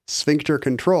sphincter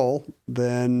control,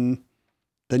 then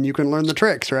you can learn the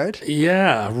tricks, right?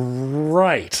 Yeah,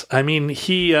 right. I mean,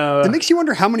 it makes you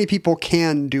wonder how many people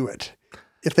can do it.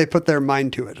 if they put their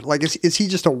mind to it? Like, is he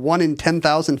just a 1 in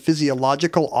 10,000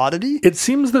 physiological oddity? It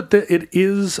seems that it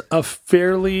is a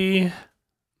fairly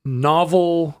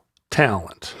novel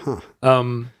talent.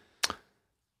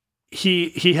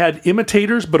 He had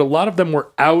imitators, but a lot of them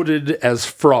were outed as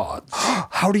frauds.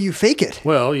 How do you fake it?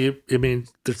 Well,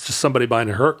 it's just somebody behind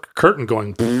a curtain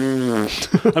going. I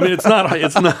mean, it's not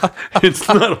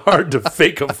hard to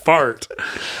fake a fart,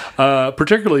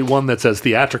 particularly one that's as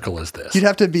theatrical as this. You'd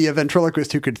have to be a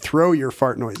ventriloquist who could throw your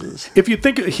fart noises. If you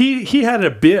think he had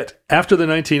a bit after the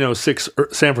 1906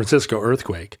 San Francisco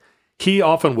earthquake, he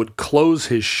often would close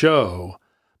his show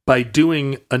by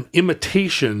doing an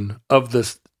imitation of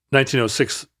this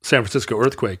 1906 San Francisco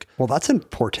earthquake. Well, that's in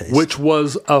poor taste. Which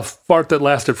was a fart that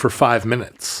lasted for 5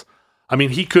 minutes. I mean,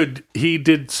 he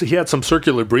had some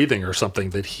circular breathing or something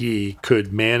that he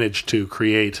could manage to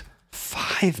create.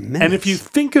 5 minutes. And if you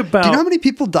think about... Do you know how many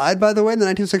people died, by the way, in the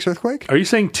 1906 earthquake? Are you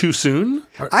saying too soon?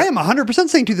 I am 100%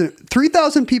 saying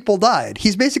 3,000 people died.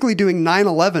 He's basically doing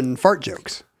 9/11 fart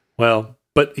jokes. Well,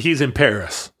 but he's in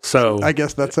Paris, so... I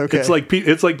guess that's okay. It's like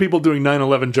people doing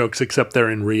 9/11 jokes, except they're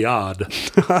in Riyadh,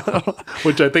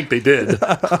 which I think they did.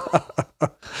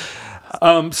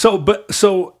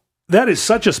 So that is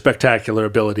such a spectacular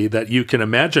ability that you can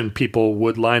imagine people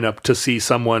would line up to see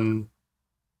someone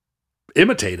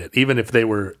imitate it, even if they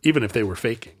were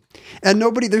faking. And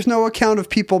there's no account of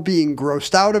people being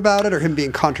grossed out about it or him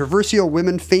being controversial,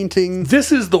 women fainting.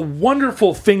 This is the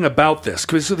wonderful thing about this,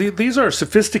 because these are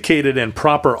sophisticated and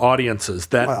proper audiences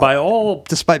that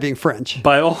despite being French,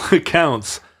 by all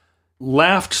accounts,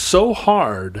 laughed so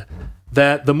hard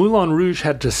that the Moulin Rouge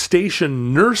had to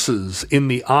station nurses in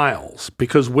the aisles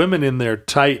because women in their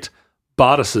tight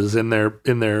bodices, in their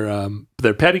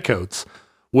petticoats,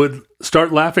 would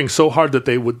start laughing so hard that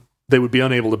they would be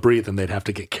unable to breathe and they'd have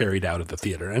to get carried out of the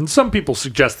theater. And some people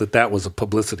suggest that was a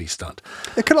publicity stunt.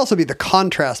 It could also be the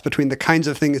contrast between the kinds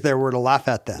of things there were to laugh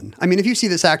at then. I mean, if you see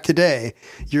this act today,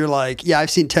 you're like, yeah, I've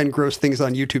seen 10 gross things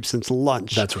on YouTube since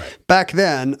lunch. That's right. Back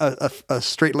then, a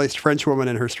straight-laced French woman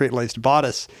in her straight-laced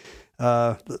bodice,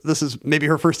 this is maybe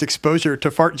her first exposure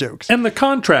to fart jokes. And the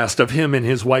contrast of him in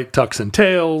his white tux and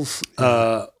tails,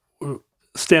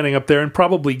 standing up there and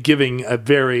probably giving a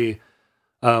very...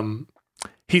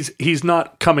 He's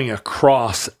not coming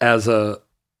across as a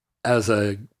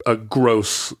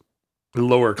gross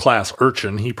lower class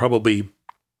urchin. He probably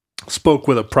spoke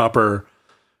with a proper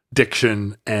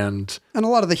diction and a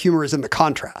lot of the humor is in the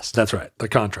contrast. That's right. The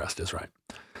contrast is right.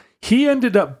 He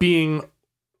ended up being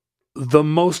the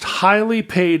most highly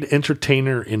paid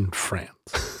entertainer in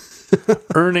France,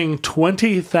 earning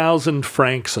 20,000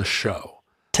 francs a show.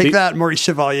 Take that, Maurice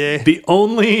Chevalier. The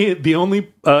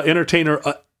only entertainer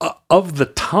of the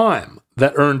time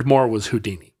that earned more was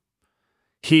Houdini.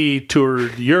 He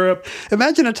toured Europe.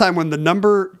 Imagine a time when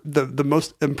the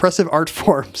most impressive art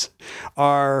forms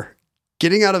are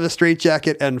getting out of a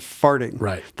straitjacket and farting.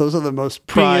 Right. Those are the most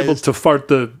prized. Being able to fart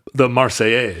the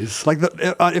Marseillaise. Like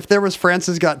if there was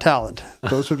France's Got Talent,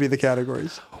 those would be the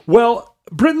categories. Well,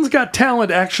 Britain's Got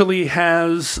Talent actually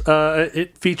has,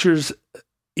 it features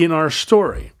in our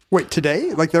story. Wait,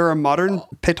 today? Like there are modern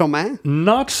Pétomans?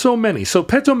 Not so many. So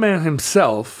Pétoman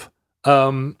himself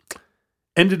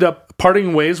ended up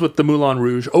parting ways with the Moulin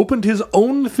Rouge, opened his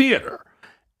own theater,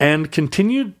 and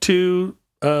continued to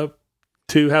have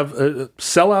a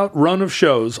sellout run of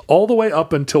shows all the way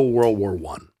up until World War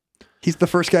I. He's the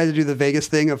first guy to do the Vegas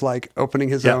thing of like opening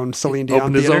his own Celine Dion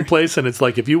opened theater. His own place, and it's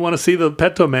like, if you want to see the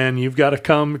Pétoman, you've got to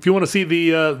come. If you want to see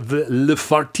the Le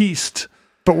Fartiste.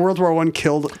 But World War I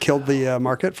killed the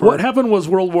market for what happened was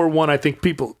World War I think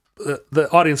people, the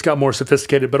audience got more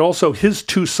sophisticated, but also his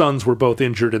two sons were both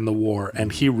injured in the war,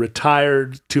 and he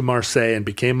retired to Marseille and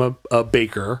became a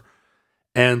baker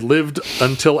and lived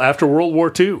until after World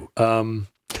War II.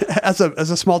 As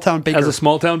a small town baker. As a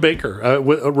small town baker,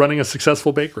 running a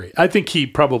successful bakery. I think he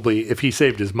probably, if he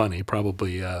saved his money,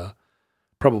 probably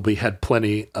had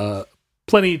plenty of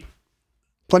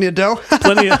dough.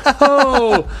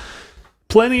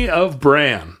 Plenty of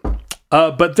bran.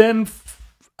 But then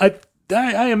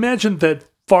I imagine that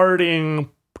farting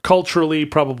culturally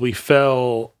probably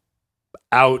fell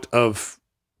out of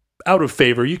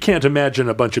favor. You can't imagine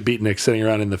a bunch of beatniks sitting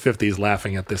around in the 50s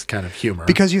laughing at this kind of humor.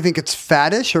 Because you think it's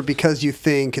faddish, or because you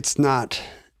think it's not...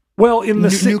 Well, in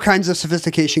the new kinds of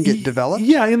sophistication get developed?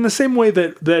 Yeah, in the same way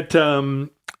that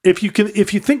if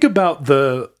you think about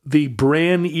the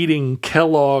bran-eating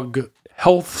Kellogg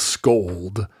health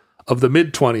scold of the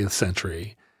mid-20th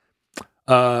century,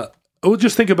 we'll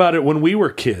just think about it when we were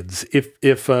kids.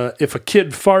 If a kid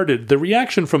farted, the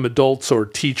reaction from adults or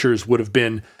teachers would have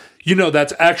been,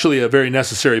 that's actually a very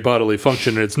necessary bodily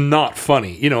function, and it's not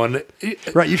funny, and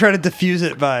Right, you try to diffuse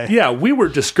it by... yeah, we were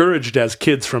discouraged as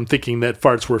kids from thinking that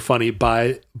farts were funny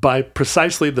by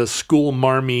precisely the school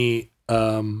marmy,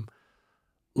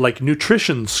 like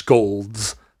nutrition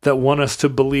scolds that want us to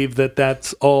believe that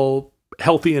that's all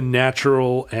healthy and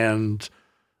natural, and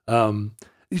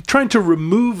trying to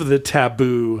remove the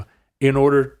taboo in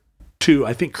order to,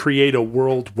 I think, create a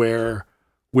world where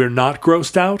we're not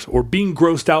grossed out, or being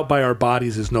grossed out by our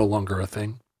bodies is no longer a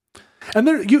thing. And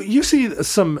there, you see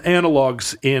some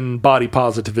analogs in body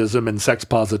positivism and sex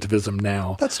positivism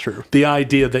now. That's true. The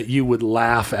idea that you would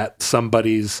laugh at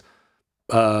somebody's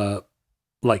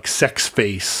like sex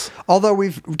face. Although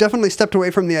we've definitely stepped away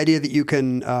from the idea that you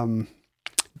can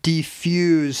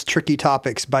defuse tricky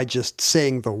topics by just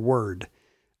saying the word.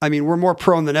 I mean, we're more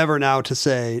prone than ever now to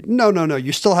say, no,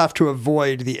 you still have to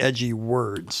avoid the edgy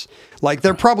words. Like,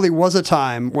 there probably was a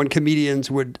time when comedians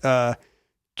would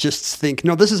just think,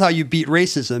 no, this is how you beat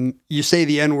racism. You say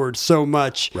the N-word so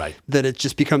much that it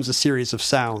just becomes a series of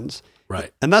sounds.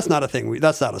 Right. And that's not a thing.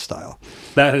 That's out of style.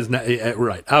 That is not,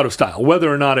 right, out of style.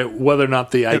 Whether or not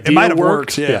the idea it might have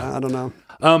worked. Yeah, I don't know.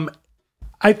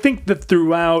 I think that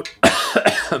throughout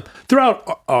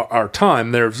our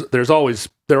time, there are always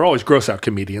gross out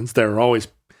comedians. There are always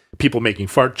people making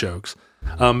fart jokes.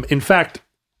 In fact,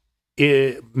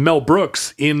 Mel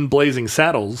Brooks in Blazing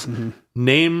Saddles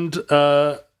named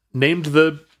the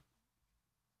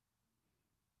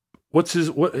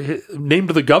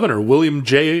governor William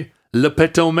J. Le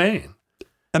Pétomane.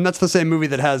 And that's the same movie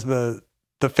that has the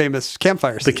famous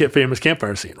campfire scene. The famous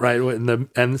campfire scene, right?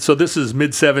 And so this is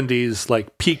mid-'70s,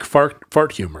 like peak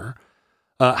fart humor.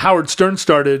 Howard Stern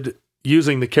started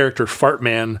using the character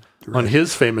Fartman on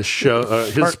his famous show.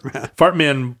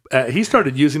 Fartman. He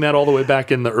started using that all the way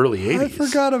back in the early 80s. I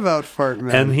forgot about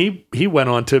Fartman. And he went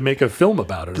on to make a film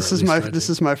about it. This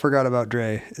is my forgot about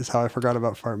Dre, is how I forgot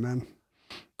about Fartman.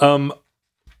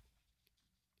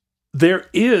 There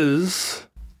is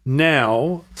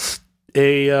now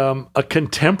a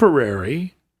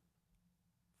contemporary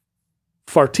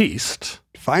fartiste,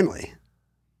 finally,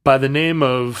 by the name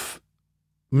of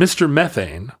Mr.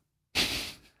 Methane.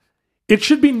 It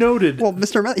should be noted. Well,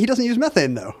 he doesn't use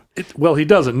methane though. He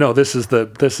doesn't. No,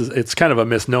 it's kind of a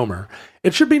misnomer.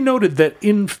 It should be noted that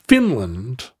in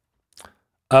Finland,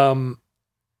 yes,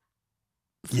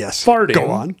 farting go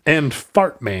on. And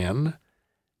Fartman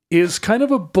is kind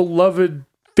of a beloved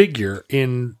figure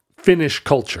in Finnish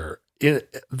culture.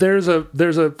 There's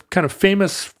a kind of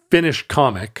famous Finnish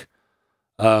comic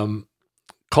called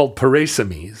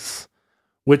Paresemies,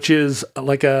 which is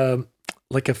like a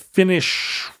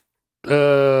Finnish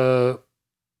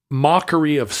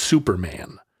mockery of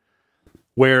Superman,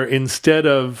 where instead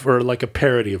of, or like a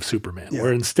parody of Superman,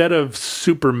 where instead of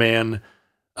Superman,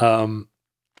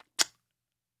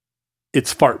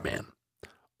 it's Fartman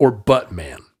or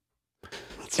Buttman.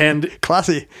 And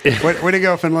classy. Way to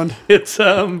go, Finland. It's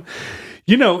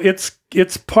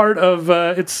it's part of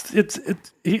I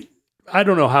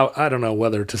don't know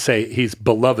whether to say he's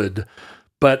beloved,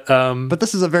 but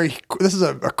this is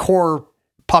a core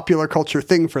popular culture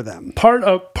thing for them. Part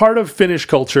of Finnish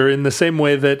culture, in the same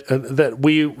way that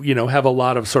we have a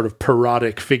lot of sort of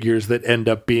parodic figures that end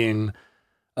up being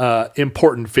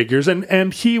important figures,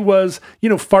 and he was,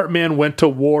 Fartman went to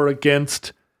war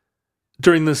against.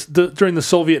 During the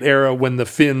Soviet era, when the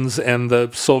Finns and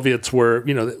the Soviets were,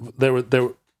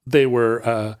 they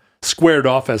were squared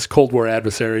off as Cold War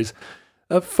adversaries.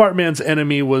 Fartman's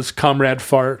enemy was Comrade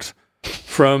Fart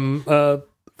from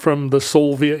the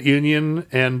Soviet Union,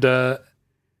 and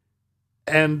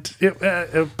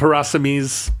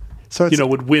Paresemies, so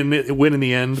would win in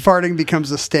the end. Farting becomes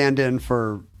a stand-in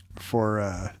for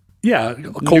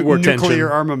Cold War tension, nuclear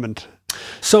armament.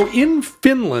 So in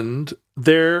Finland,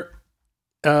 there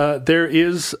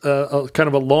is a kind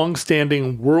of a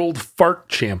long-standing World Fart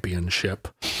Championship,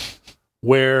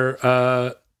 where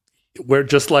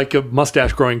just like a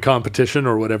mustache-growing competition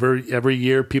or whatever, every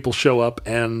year people show up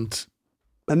and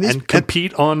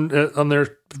compete on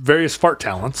their various fart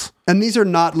talents. And these are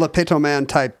not Le Pétomane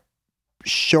type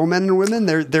showmen and women.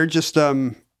 They're just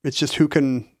it's just who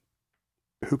can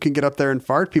get up there and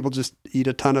fart. People just eat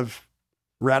a ton of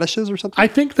radishes or something? I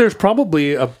think there's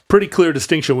probably a pretty clear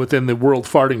distinction within the world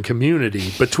farting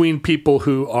community between people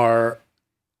who are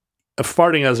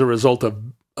farting as a result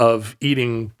of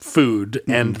eating food,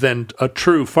 and then a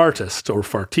true fartist or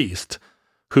fartiste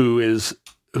who is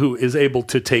able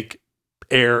to take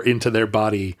air into their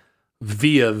body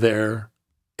via their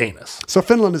anus. So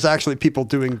Finland is actually people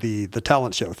doing the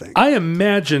talent show thing. I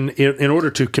imagine in order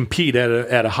to compete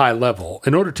at a high level,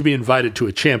 in order to be invited to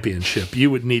a championship,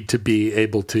 you would need to be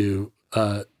able to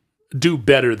do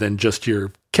better than just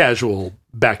your casual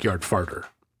backyard farter.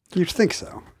 You'd think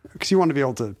so, because you want to be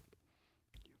able to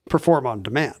perform on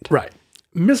demand. Right.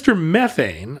 Mr.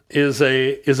 Methane is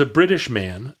a British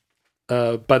man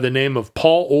by the name of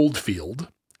Paul Oldfield,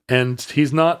 and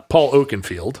he's not Paul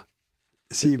Oakenfield.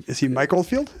 Is he Mike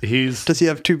Oldfield? Does he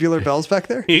have tubular bells back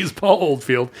there? He's Paul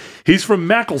Oldfield. He's from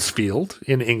Macclesfield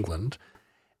in England,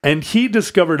 and he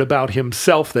discovered about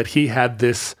himself that he had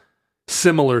this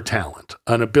similar talent,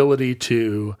 an ability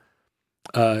to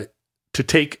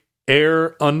take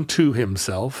air unto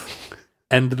himself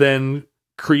and then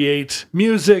create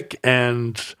music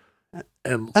and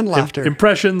laughter,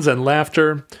 impressions and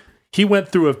laughter. He went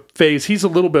through a phase. He's a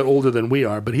little bit older than we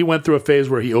are, but he went through a phase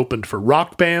where he opened for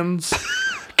rock bands.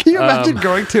 Can you imagine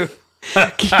going to?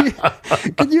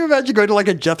 Can you imagine going to like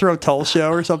a Jethro Tull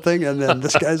show or something, and then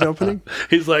this guy's opening?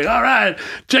 He's like, "All right,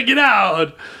 check it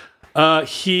out."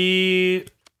 He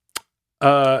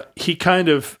kind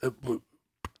of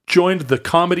joined the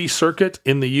comedy circuit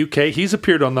in the UK. He's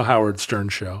appeared on the Howard Stern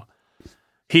show.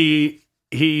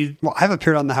 Well, I've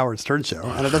appeared on the Howard Stern show,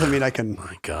 and it doesn't mean I can.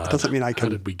 My God, it doesn't mean I can. How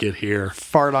did we get here?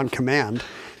 Fart on command.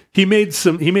 He made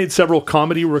several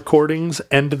comedy recordings,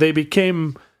 and they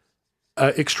became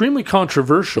extremely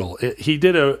controversial. He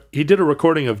did a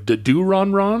recording of "Da Do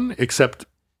Ron Ron," except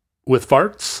with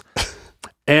farts,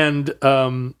 and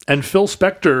Phil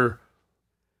Spector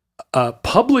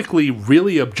publicly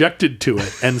really objected to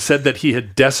it and said that he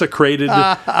had desecrated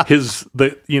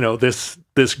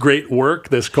this great work,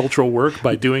 this cultural work,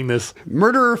 by doing this.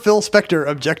 Murderer Phil Spector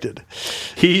objected.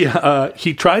 He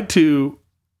tried to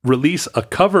release a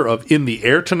cover of "In the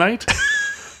Air Tonight,"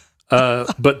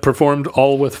 but performed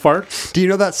all with farts. Do you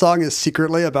know that song is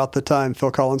secretly about the time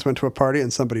Phil Collins went to a party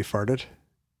and somebody farted?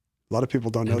 A lot of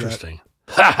people don't know that. Interesting.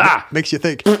 Makes you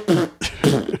think.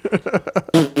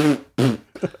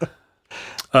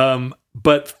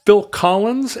 But Phil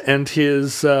Collins and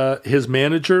his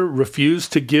manager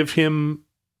refused to give him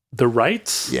the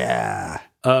rights. Yeah.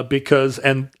 Because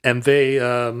they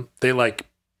like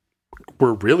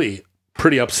were really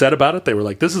pretty upset about it. They were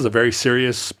like, "This is a very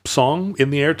serious song,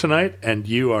 In the Air Tonight, and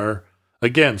you are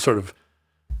again sort of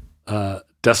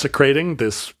desecrating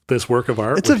this work of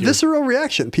art." It's a visceral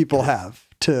reaction people have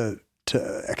to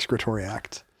excretory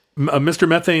acts. Mr.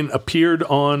 Methane appeared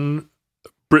on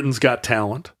Britain's Got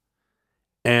Talent,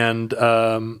 and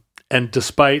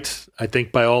despite, I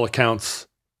think by all accounts,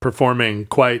 performing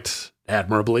quite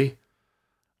admirably,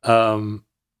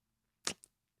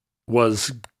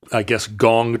 was, I guess,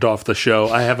 gonged off the show.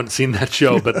 I haven't seen that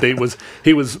show, but he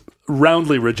was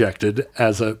roundly rejected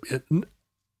as I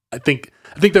think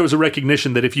there was a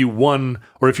recognition that if you won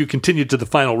or if you continued to the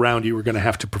final round, you were going to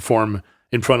have to perform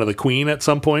in front of the Queen at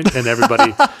some point, and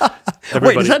everybody.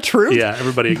 Wait, is that true? Yeah,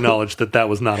 everybody acknowledged that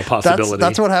was not a possibility.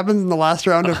 That's what happens in the last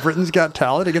round of Britain's Got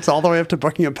Talent. It gets all the way up to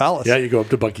Buckingham Palace. Yeah, you go up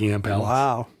to Buckingham Palace.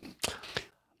 Wow.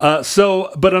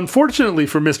 But unfortunately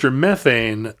for Mr.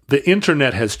 Methane, the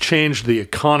internet has changed the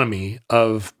economy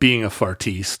of being a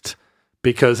fartiste,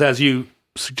 because as you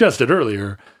suggested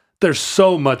earlier, there's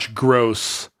so much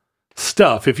gross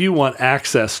stuff. If you want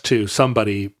access to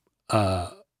somebody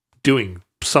doing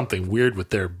something weird with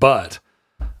their butt,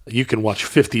 you can watch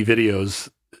 50 videos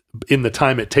in the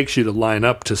time it takes you to line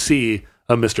up to see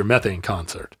a Mr. Methane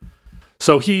concert.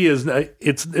 So he is.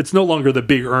 It's no longer the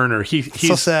big earner. He's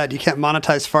so sad. You can't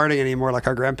monetize farting anymore like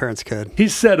our grandparents could.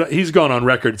 He's gone on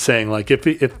record saying, like,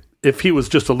 if he was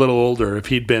just a little older, if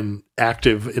he'd been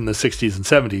active in the 60s and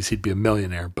 70s, he'd be a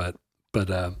millionaire. But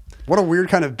what a weird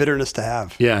kind of bitterness to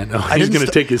have. Yeah, I know. He's going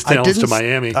to take his talents to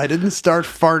Miami. I didn't start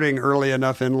farting early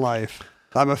enough in life.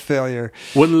 I'm a failure.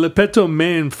 When Le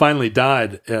Pétomane finally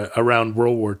died around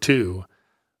World War II,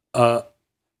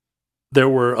 there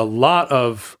were a lot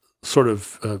of sort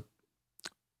of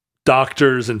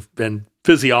doctors and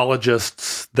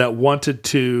physiologists that wanted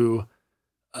to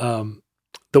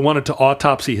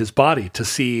autopsy his body to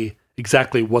see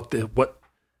exactly what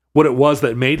it was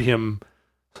that made him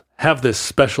have this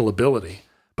special ability.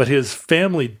 But his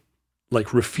family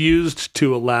refused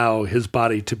to allow his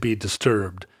body to be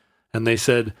disturbed. And they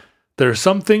said, there are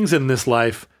some things in this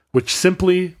life which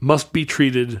simply must be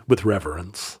treated with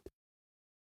reverence.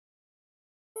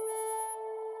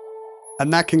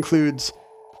 And that concludes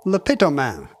Le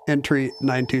Pétomane, entry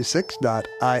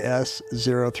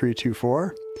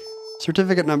 926.is0324,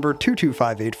 certificate number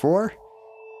 22584,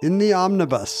 in the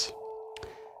omnibus.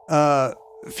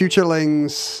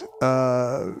 Futurelings,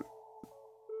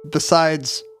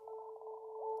 besides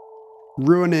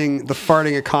ruining the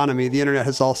farting economy, the internet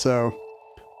has also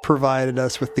provided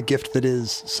us with the gift that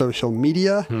is social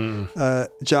media.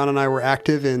 John and I were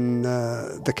active in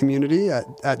the community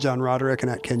at John Roderick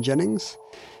and at Ken Jennings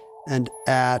and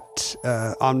at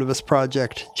Omnibus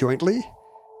Project jointly.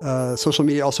 Social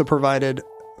media also provided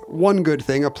one good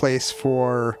thing, a place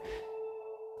for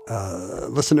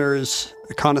listeners,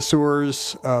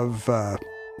 connoisseurs of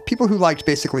people who liked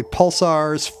basically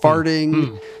pulsars,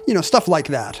 farting, stuff like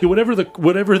that. Yeah,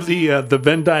 whatever the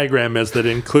Venn diagram is that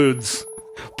includes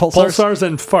pulsars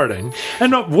and farting.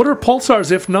 And what are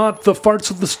pulsars if not the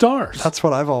farts of the stars? That's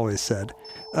what I've always said.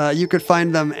 You could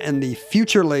find them in the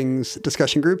Futurelings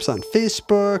discussion groups on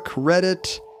Facebook,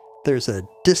 Reddit. There's a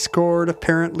Discord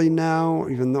apparently now,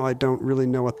 even though I don't really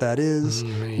know what that is.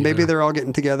 Maybe they're all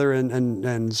getting together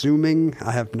and Zooming.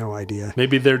 I have no idea.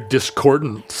 Maybe they're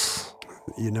discordants.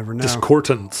 You never know.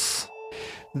 Discordants.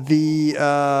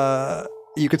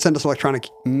 You could send us electronic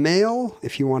mail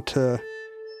if you want to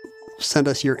send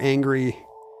us your angry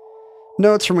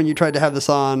notes from when you tried to have this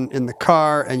on in the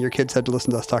car and your kids had to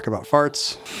listen to us talk about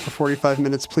farts for 45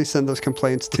 minutes. Please send those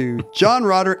complaints to John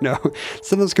Roderick. No,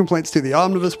 send those complaints to the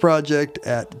Omnibus Project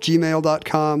at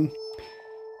gmail.com.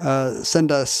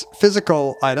 Send us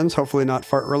physical items, hopefully not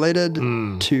fart related,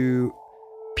 to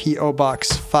P.O.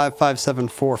 Box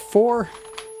 55744,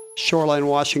 Shoreline,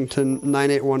 Washington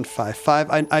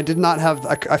 98155. I did not have,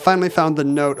 I finally found the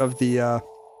note of the,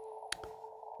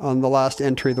 on the last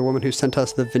entry, the woman who sent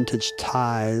us the vintage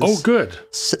ties. Oh, good.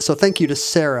 So thank you to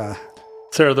Sarah.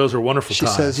 Sarah, those are wonderful She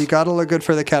ties. says, you got to look good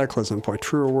for the cataclysm. Boy,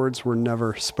 truer words were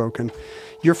never spoken.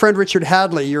 Your friend Richard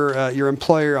Hadley, your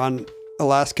employer on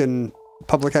Alaskan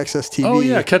Public Access TV. Oh,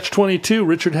 yeah, Catch 22.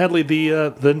 Richard Hadley,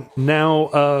 the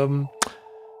now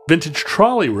vintage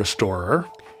trolley restorer,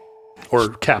 or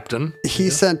captain. He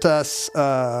sent us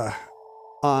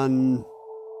on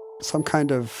some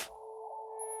kind of...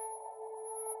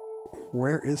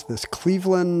 Where is this?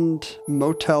 Cleveland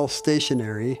Motel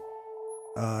Stationery.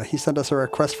 He sent us a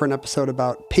request for an episode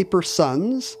about Paper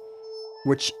Sons,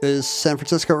 which is San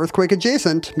Francisco earthquake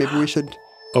adjacent. Maybe we should...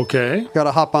 Okay. Got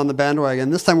to hop on the bandwagon.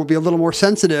 This time we'll be a little more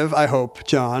sensitive, I hope,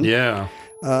 John. Yeah.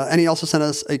 And he also sent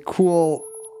us a cool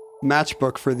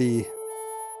matchbook for the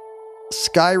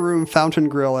Skyroom Fountain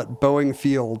Grill at Boeing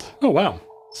Field. Oh, wow.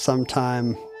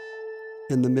 Sometime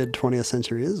in the mid-20th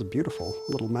century. It is a beautiful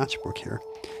little matchbook here.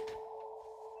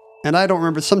 And I don't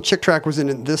remember, some chick track was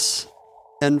in this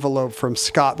envelope from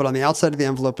Scott, but on the outside of the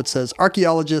envelope it says,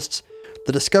 archaeologists,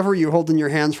 the discovery you hold in your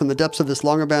hands from the depths of this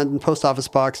long-abandoned post office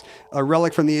box, a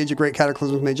relic from the age of great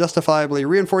cataclysms, may justifiably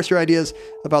reinforce your ideas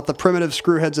about the primitive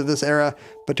screwheads of this era,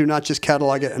 but do not just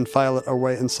catalog it and file it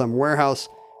away in some warehouse.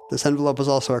 This envelope is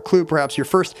also a clue, perhaps your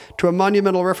first, to a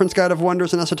monumental reference guide of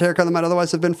wonders and esoterica that might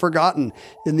otherwise have been forgotten.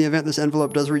 In the event this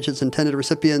envelope does reach its intended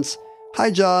recipients.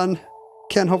 Hi, John.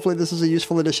 Ken, hopefully this is a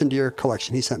useful addition to your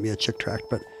collection. He sent me a chick tract,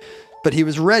 but he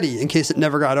was ready in case it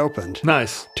never got opened.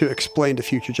 Nice. To explain to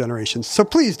future generations. So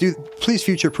please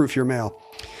future-proof your mail.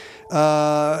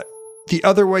 The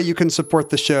other way you can support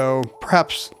the show,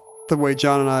 perhaps the way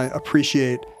John and I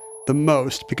appreciate the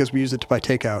most, because we use it to buy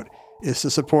takeout, is to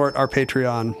support our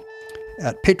Patreon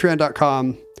at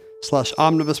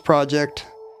patreon.com/Omnibus Project.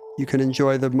 You can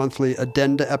enjoy the monthly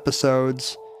addenda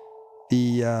episodes,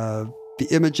 the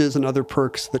images and other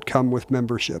perks that come with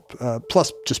membership,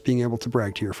 plus just being able to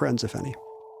brag to your friends, if any.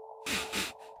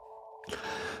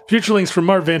 Futurelings, from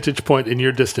our vantage point in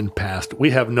your distant past, we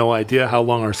have no idea how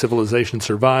long our civilization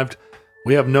survived.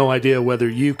 We have no idea whether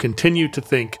you continue to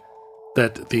think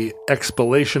that the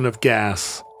expellation of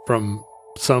gas from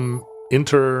some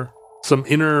inner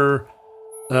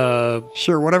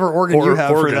sure, whatever organ you have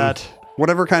for that.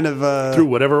 Whatever kind of... through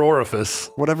whatever orifice.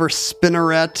 Whatever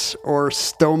spinneret or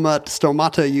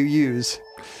stomata you use.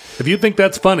 If you think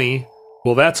that's funny,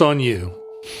 well, that's on you.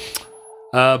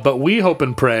 But we hope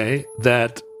and pray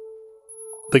that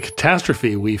the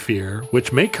catastrophe we fear,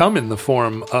 which may come in the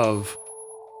form of,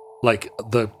 like,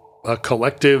 a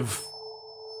collective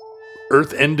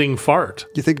earth-ending fart.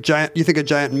 You think a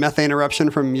giant methane eruption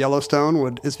from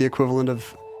Yellowstone is the equivalent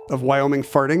of Wyoming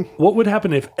farting? What would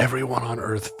happen if everyone on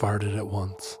Earth farted at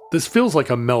once? This feels like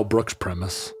a Mel Brooks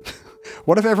premise.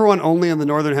 What if everyone only in the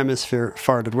northern hemisphere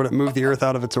farted? Would it move the Earth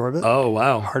out of its orbit? Oh,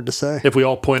 wow. Hard to say. If we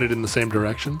all pointed in the same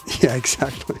direction? Yeah,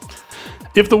 exactly.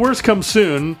 If the worst comes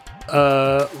soon,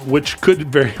 which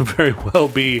could very, very well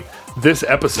be this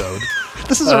episode.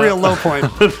 This is a real low point.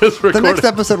 The next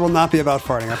episode will not be about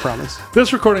farting, I promise.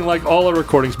 This recording, like all our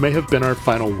recordings, may have been our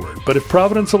final word. But if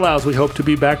Providence allows, we hope to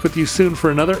be back with you soon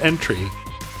for another entry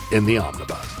in the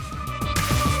Omnibus.